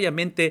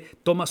voluntariamente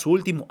toma su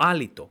último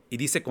hálito y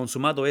dice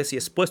consumado es y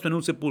es puesto en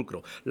un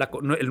sepulcro.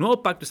 El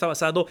nuevo pacto está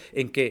basado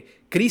en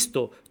que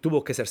Cristo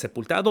tuvo que ser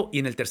sepultado y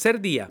en el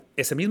tercer día,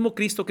 ese mismo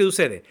Cristo que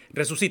sucede,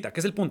 resucita.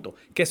 ¿Qué es el punto?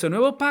 Que ese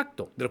nuevo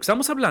pacto de lo que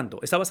estamos hablando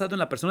está basado en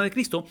la persona de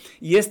Cristo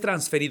y es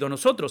transferido a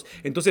nosotros.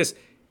 Entonces,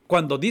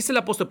 cuando dice el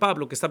apóstol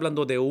Pablo que está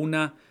hablando de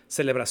una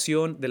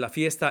celebración de la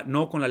fiesta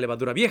no con la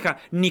levadura vieja,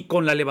 ni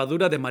con la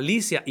levadura de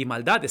malicia y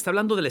maldad, está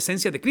hablando de la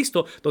esencia de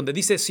Cristo, donde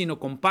dice, sino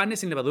con panes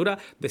sin levadura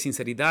de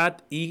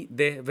sinceridad y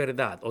de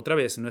verdad. Otra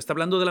vez, no está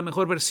hablando de la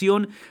mejor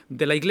versión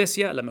de la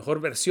iglesia, la mejor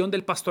versión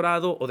del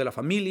pastorado o de la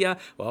familia,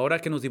 o ahora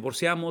que nos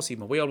divorciamos y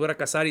me voy a volver a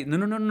casar.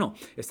 No.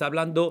 Está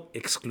hablando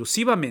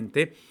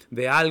exclusivamente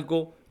de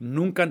algo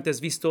nunca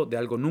antes visto, de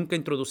algo nunca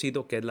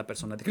introducido, que es la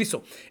persona de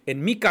Cristo.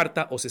 En mi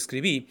carta os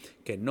escribí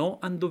que no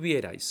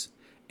anduvierais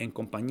en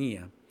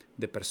compañía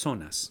de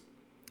personas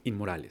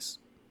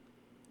inmorales.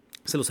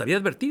 Se los había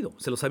advertido,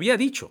 se los había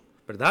dicho,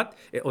 ¿verdad?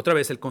 Otra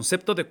vez, el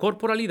concepto de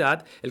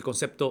corporalidad, el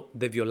concepto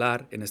de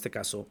violar, en este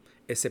caso,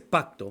 ese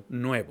pacto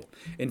nuevo.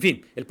 En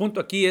fin, el punto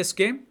aquí es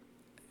que,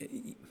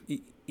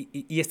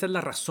 y esta es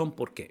la razón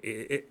por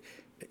qué,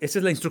 esta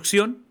es la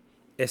instrucción,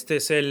 este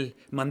es el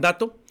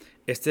mandato,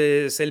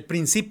 este es el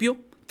principio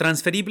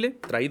transferible,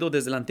 traído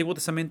desde el Antiguo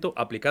Testamento,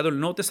 aplicado en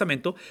el Nuevo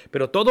Testamento,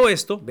 pero todo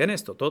esto, vean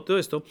esto, todo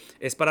esto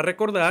es para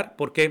recordar,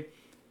 porque,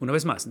 una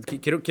vez más,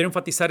 quiero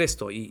enfatizar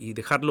esto y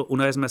dejarlo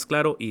una vez más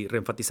claro y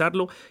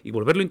reenfatizarlo y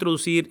volverlo a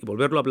introducir y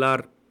volverlo a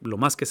hablar lo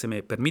más que se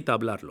me permita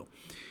hablarlo.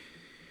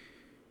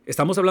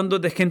 Estamos hablando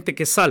de gente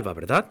que salva,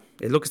 ¿verdad?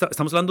 Es lo que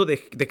estamos hablando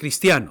de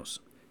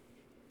cristianos.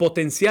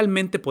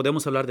 Potencialmente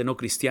podemos hablar de no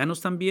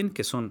cristianos también,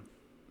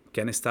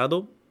 que han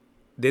estado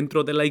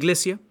dentro de la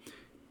iglesia.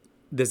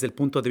 Desde el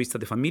punto de vista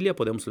de familia,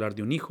 podemos hablar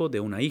de un hijo, de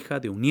una hija,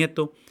 de un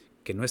nieto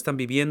que no están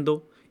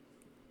viviendo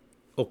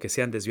o que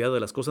se han desviado de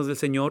las cosas del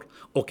Señor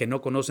o que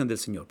no conocen del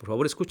Señor. Por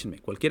favor, escúchenme,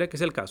 cualquiera que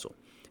sea el caso.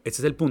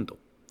 Este es el punto.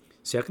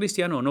 Sea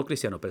cristiano o no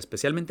cristiano, pero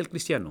especialmente el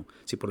cristiano,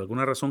 si por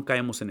alguna razón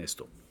caemos en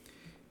esto.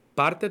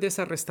 Parte de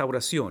esa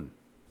restauración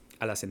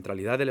a la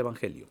centralidad del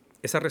Evangelio,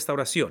 esa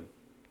restauración,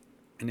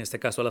 en este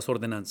caso a las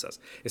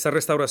ordenanzas, esa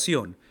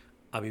restauración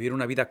a vivir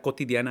una vida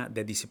cotidiana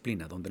de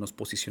disciplina, donde nos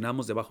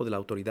posicionamos debajo de la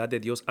autoridad de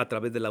Dios a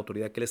través de la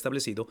autoridad que Él ha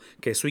establecido,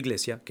 que es su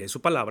iglesia, que es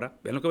su palabra.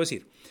 Vean lo que voy a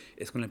decir.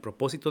 Es con el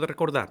propósito de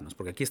recordarnos,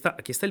 porque aquí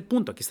está el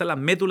punto, aquí está la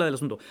médula del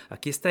asunto,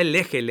 aquí está el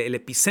eje, el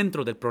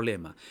epicentro del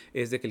problema.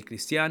 Es de que el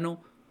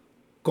cristiano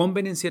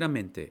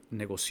convenencieramente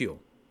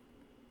negoció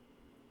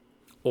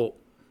o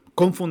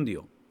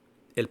confundió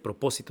el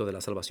propósito de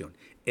la salvación.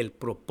 El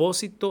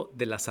propósito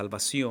de la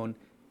salvación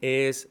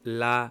es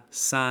la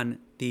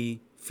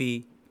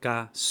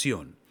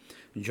santificación.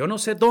 Yo no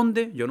sé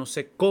dónde, yo no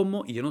sé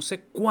cómo y yo no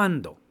sé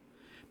cuándo,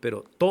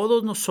 pero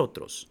todos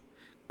nosotros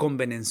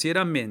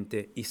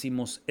convenencieramente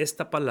hicimos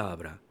esta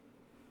palabra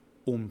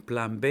un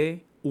plan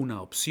B,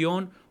 una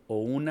opción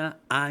o una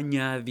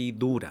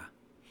añadidura.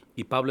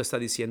 Y Pablo está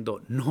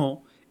diciendo,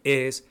 no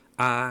es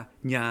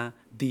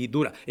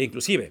añadidura. E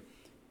inclusive,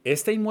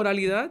 esta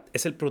inmoralidad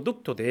es el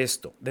producto de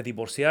esto, de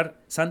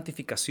divorciar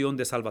santificación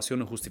de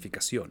salvación o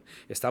justificación.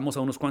 Estamos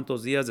a unos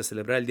cuantos días de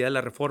celebrar el Día de la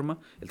Reforma,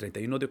 el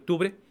 31 de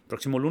octubre,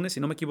 próximo lunes, si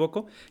no me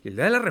equivoco. Y el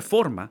Día de la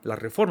Reforma, los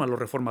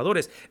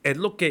reformadores, es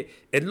lo que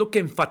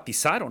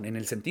enfatizaron en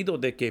el sentido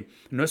de que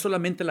no es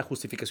solamente la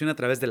justificación a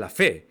través de la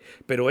fe,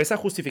 pero esa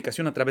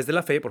justificación a través de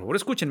la fe, por favor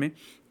escúchenme,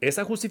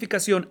 esa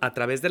justificación a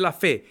través de la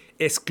fe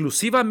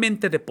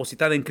exclusivamente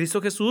depositada en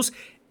Cristo Jesús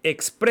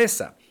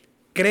expresa,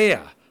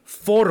 crea,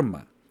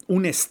 forma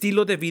un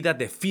estilo de vida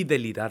de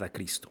fidelidad a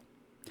Cristo.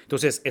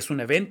 Entonces, es un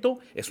evento,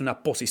 es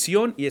una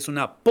posición y es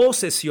una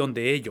posesión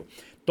de ello.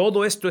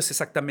 Todo esto es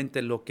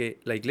exactamente lo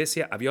que la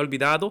iglesia había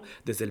olvidado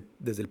desde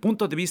el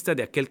punto de vista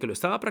de aquel que lo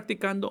estaba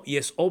practicando, y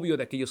es obvio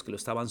de aquellos que lo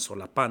estaban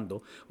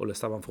solapando o lo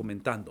estaban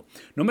fomentando.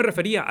 No me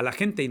refería a la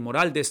gente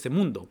inmoral de este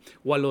mundo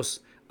o a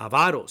los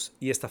avaros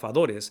y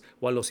estafadores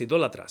o a los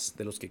idólatras,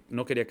 de los que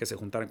no quería que se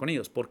juntaran con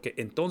ellos, porque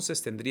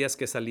entonces tendrías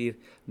que salir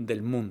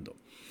del mundo.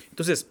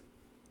 Entonces,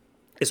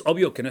 es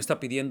obvio que no está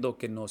pidiendo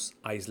que nos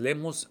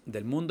aislemos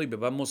del mundo y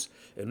vivamos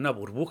en una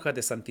burbuja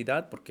de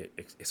santidad, porque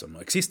eso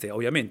no existe,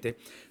 obviamente.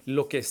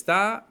 Lo que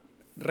está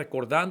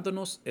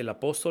recordándonos el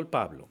apóstol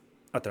Pablo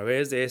a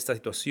través de esta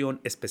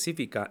situación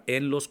específica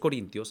en los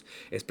Corintios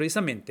es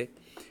precisamente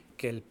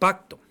que el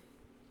pacto,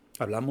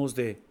 hablamos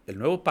del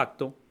nuevo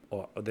pacto,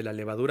 o de la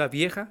levadura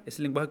vieja, es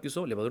el lenguaje que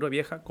usó, levadura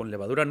vieja con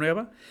levadura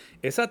nueva,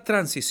 esa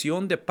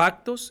transición de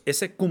pactos,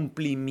 ese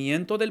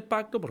cumplimiento del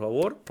pacto, por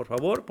favor,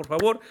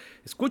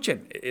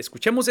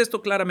 escuchemos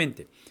esto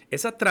claramente.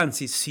 Esa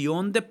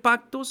transición de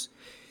pactos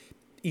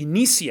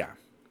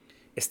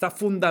está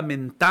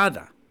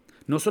fundamentada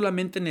no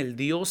solamente en el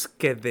Dios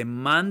que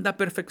demanda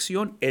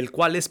perfección, el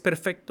cual es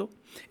perfecto,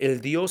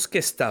 el Dios que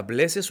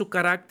establece su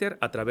carácter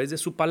a través de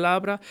su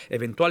palabra,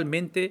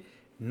 eventualmente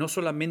no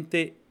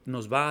solamente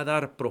nos va a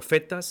dar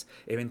profetas,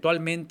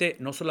 eventualmente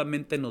no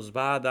solamente nos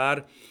va a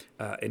dar,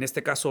 en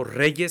este caso,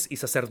 reyes y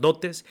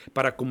sacerdotes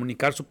para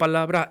comunicar su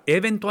palabra,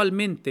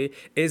 eventualmente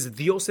es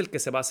Dios el que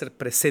se va a hacer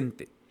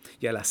presente.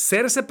 Y al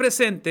hacerse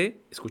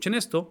presente, escuchen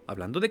esto,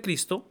 hablando de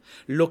Cristo,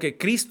 lo que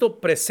Cristo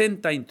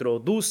presenta,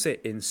 introduce,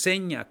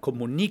 enseña,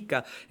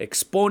 comunica,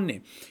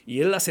 expone,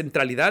 y es la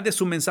centralidad de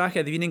su mensaje,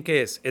 adivinen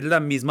qué es la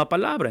misma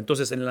palabra.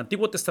 Entonces, en el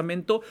Antiguo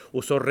Testamento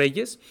usó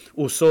reyes,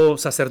 usó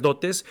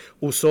sacerdotes,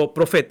 usó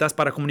profetas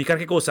para comunicar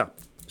 ¿qué cosa?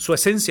 Su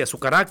esencia, su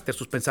carácter,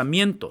 sus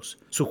pensamientos,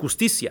 su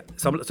justicia.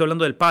 Estoy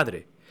hablando del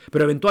Padre.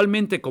 Pero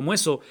eventualmente, como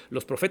eso,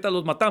 los profetas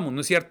los matamos,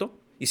 ¿no es cierto?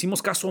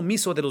 Hicimos caso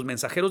omiso de los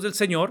mensajeros del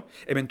Señor,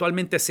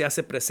 eventualmente se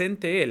hace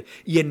presente Él.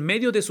 Y en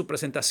medio de su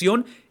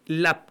presentación,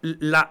 el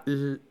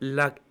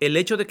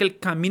hecho de que Él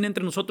camine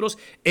entre nosotros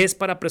es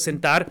para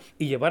presentar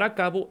y llevar a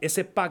cabo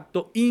ese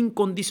pacto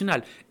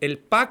incondicional. El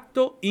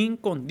pacto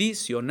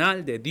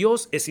incondicional de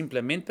Dios es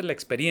simplemente la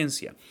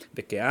experiencia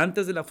de que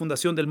antes de la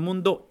fundación del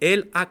mundo,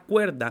 Él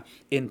acuerda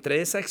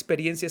entre esa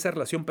experiencia, esa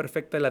relación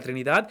perfecta de la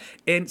Trinidad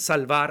en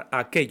salvar a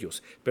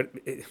aquellos.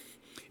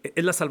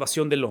 Es la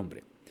salvación del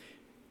hombre.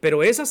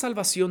 Pero esa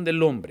salvación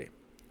del hombre,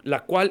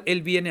 la cual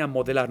Él viene a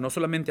modelar, no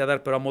solamente a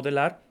dar, pero a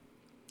modelar,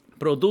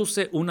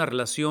 produce una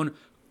relación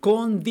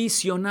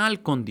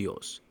condicional con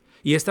Dios.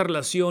 Y esta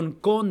relación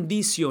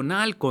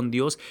condicional con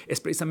Dios es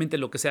precisamente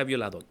lo que se ha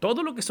violado.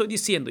 Todo lo que estoy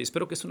diciendo, y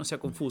espero que eso no sea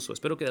confuso,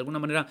 espero que de alguna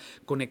manera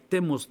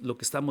conectemos lo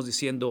que estamos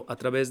diciendo a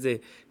través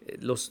de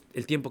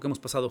el tiempo que hemos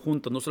pasado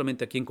juntos, no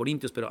solamente aquí en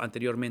Corintios, pero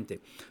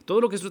anteriormente. Todo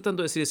lo que estoy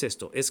tratando de decir es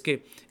esto, es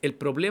que el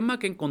problema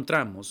que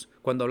encontramos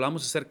cuando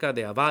hablamos acerca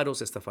de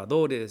avaros,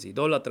 estafadores,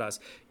 idólatras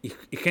y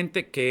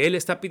gente que Él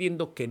está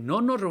pidiendo que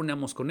no nos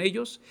reunamos con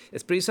ellos,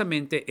 es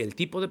precisamente el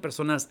tipo de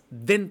personas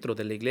dentro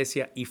de la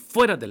iglesia y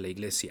fuera de la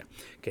iglesia,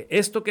 que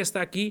esto que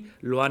está aquí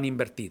lo han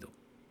invertido.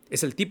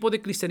 Es el tipo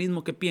de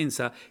cristianismo que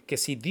piensa que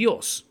si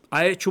Dios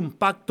ha hecho un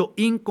pacto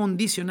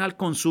incondicional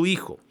con su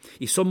Hijo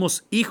y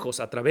somos hijos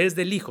a través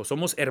del Hijo,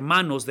 somos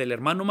hermanos del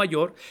hermano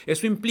mayor,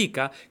 eso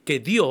implica que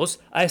Dios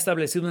ha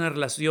establecido una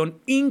relación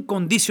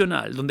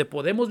incondicional donde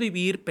podemos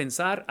vivir,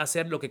 pensar,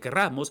 hacer lo que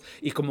queramos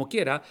y como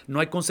quiera no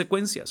hay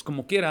consecuencias,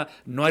 como quiera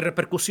no hay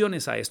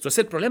repercusiones a esto. Es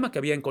el problema que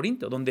había en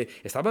Corinto, donde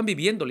estaban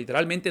viviendo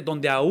literalmente,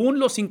 donde aún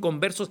los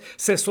inconversos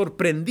se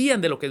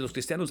sorprendían de lo que los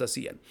cristianos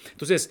hacían.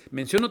 Entonces,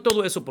 menciono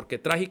todo eso porque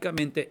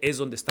trágicamente es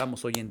donde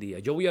estamos hoy en día.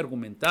 Yo voy a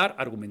argumentar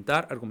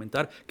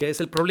que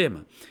es el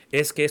problema.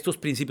 Es que estos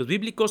principios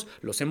bíblicos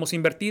los hemos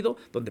invertido,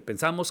 donde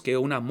pensamos que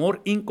un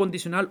amor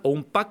incondicional o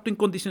un pacto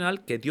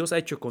incondicional que Dios ha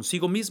hecho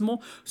consigo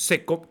mismo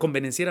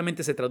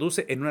convenencieramente se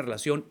traduce en una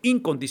relación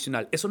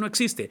incondicional. Eso no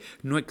existe.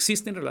 No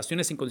existen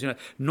relaciones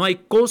incondicionales. No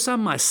hay cosa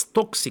más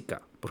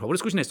tóxica. Por favor,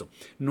 escuchen esto.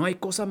 No hay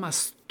cosa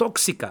más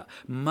tóxica,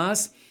 no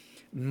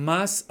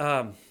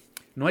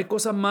hay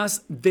cosa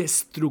más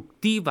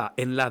destructiva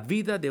en la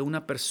vida de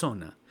una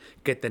persona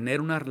que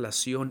tener una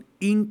relación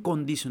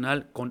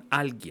incondicional con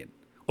alguien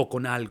o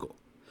con algo.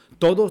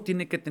 Todo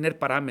tiene que tener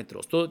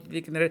parámetros, todo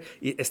tiene que tener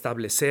y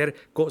establecer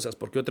cosas,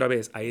 porque otra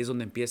vez ahí es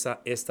donde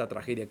empieza esta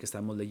tragedia que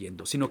estamos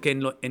leyendo. Sino que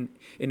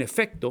en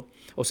efecto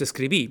os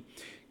escribí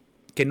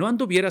que no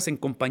anduvieras en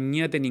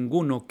compañía de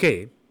ninguno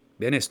que,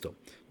 vean esto,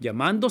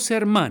 llamándose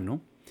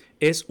hermano,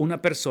 es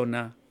una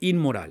persona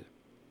inmoral.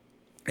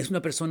 Es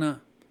una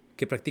persona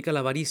que practica la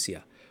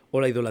avaricia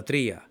o la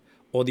idolatría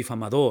o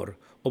difamador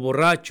o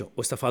borracho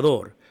o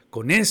estafador.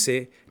 Con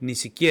ese ni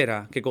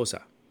siquiera, ¿qué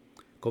cosa?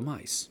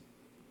 Comáis.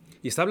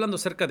 Y está hablando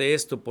acerca de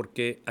esto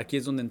porque aquí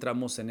es donde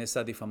entramos en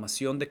esa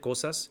difamación de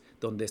cosas,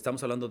 donde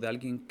estamos hablando de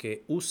alguien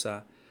que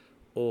usa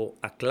o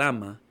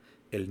aclama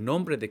el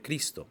nombre de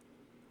Cristo.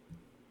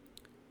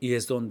 Y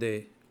es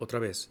donde, otra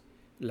vez,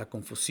 la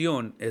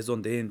confusión es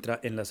donde entra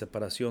en la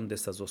separación de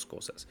estas dos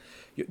cosas.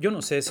 Yo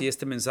no sé si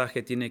este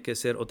mensaje tiene que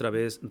ser otra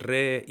vez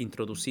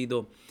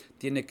reintroducido,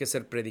 tiene que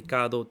ser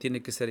predicado,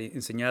 tiene que ser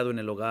enseñado en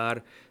el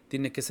hogar,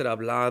 tiene que ser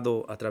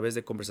hablado a través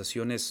de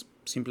conversaciones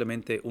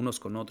simplemente unos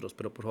con otros.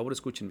 Pero por favor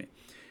escúchenme.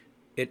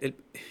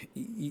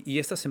 Y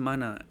esta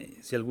semana,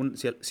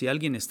 si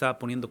alguien está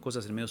poniendo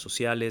cosas en medios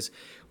sociales,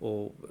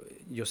 o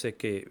yo sé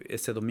que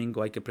este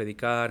domingo hay que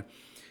predicar,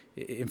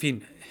 en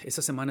fin,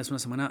 esta semana es una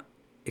semana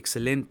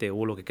excelente,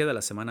 o lo que queda de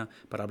la semana,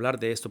 para hablar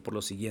de esto por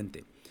lo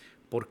siguiente.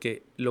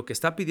 Porque lo que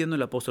está pidiendo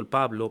el apóstol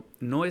Pablo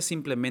no es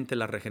simplemente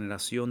la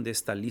regeneración de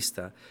esta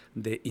lista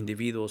de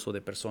individuos o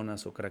de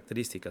personas o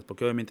características,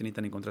 porque obviamente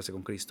necesitan encontrarse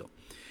con Cristo.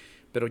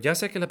 Pero ya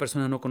sea que la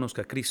persona no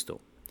conozca a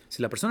Cristo,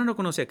 si la persona no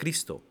conoce a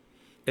Cristo,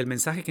 el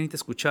mensaje que necesita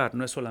escuchar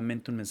no es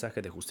solamente un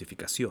mensaje de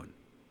justificación,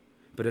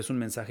 pero es un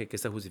mensaje que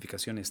esta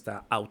justificación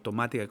está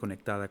automática y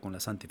conectada con la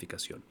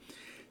santificación.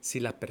 Si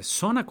la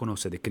persona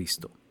conoce de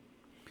Cristo,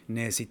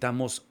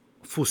 necesitamos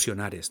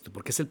fusionar esto,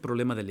 porque es el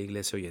problema de la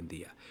iglesia hoy en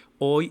día.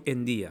 Hoy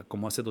en día,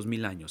 como hace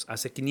 2000 años,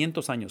 hace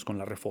 500 años con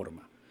la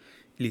Reforma,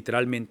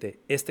 literalmente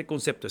este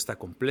concepto está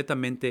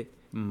completamente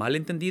mal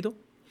entendido.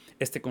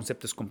 Este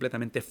concepto es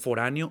completamente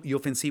foráneo y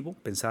ofensivo,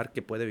 pensar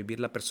que puede vivir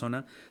la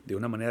persona de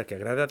una manera que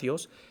agrade a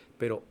Dios,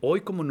 pero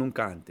hoy como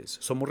nunca antes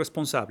somos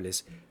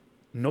responsables.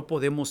 No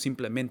podemos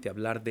simplemente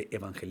hablar de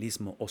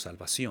evangelismo o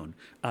salvación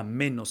a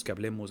menos que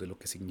hablemos de lo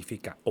que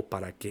significa o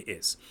para qué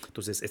es.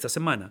 Entonces, esta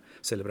semana,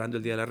 celebrando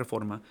el Día de la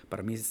Reforma,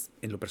 para mí,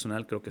 en lo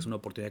personal, creo que es una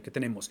oportunidad que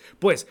tenemos.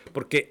 Pues,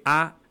 porque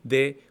ha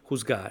de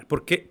juzgar.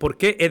 ¿Por qué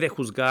he de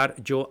juzgar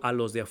yo a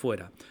los de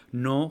afuera?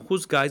 No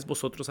juzgáis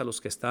vosotros a los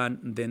que están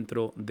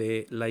dentro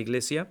de la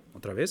iglesia,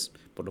 otra vez,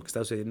 por lo que está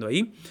sucediendo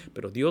ahí,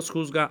 pero Dios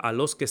juzga a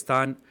los que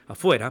están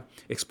afuera.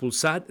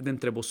 Expulsad de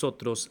entre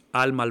vosotros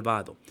al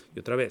malvado. Y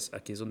otra vez,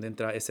 aquí es donde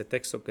entra ese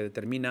texto que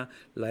determina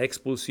la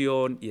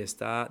expulsión y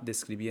está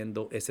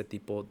describiendo ese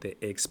tipo de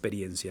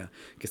experiencia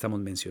que estamos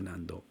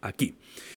mencionando aquí.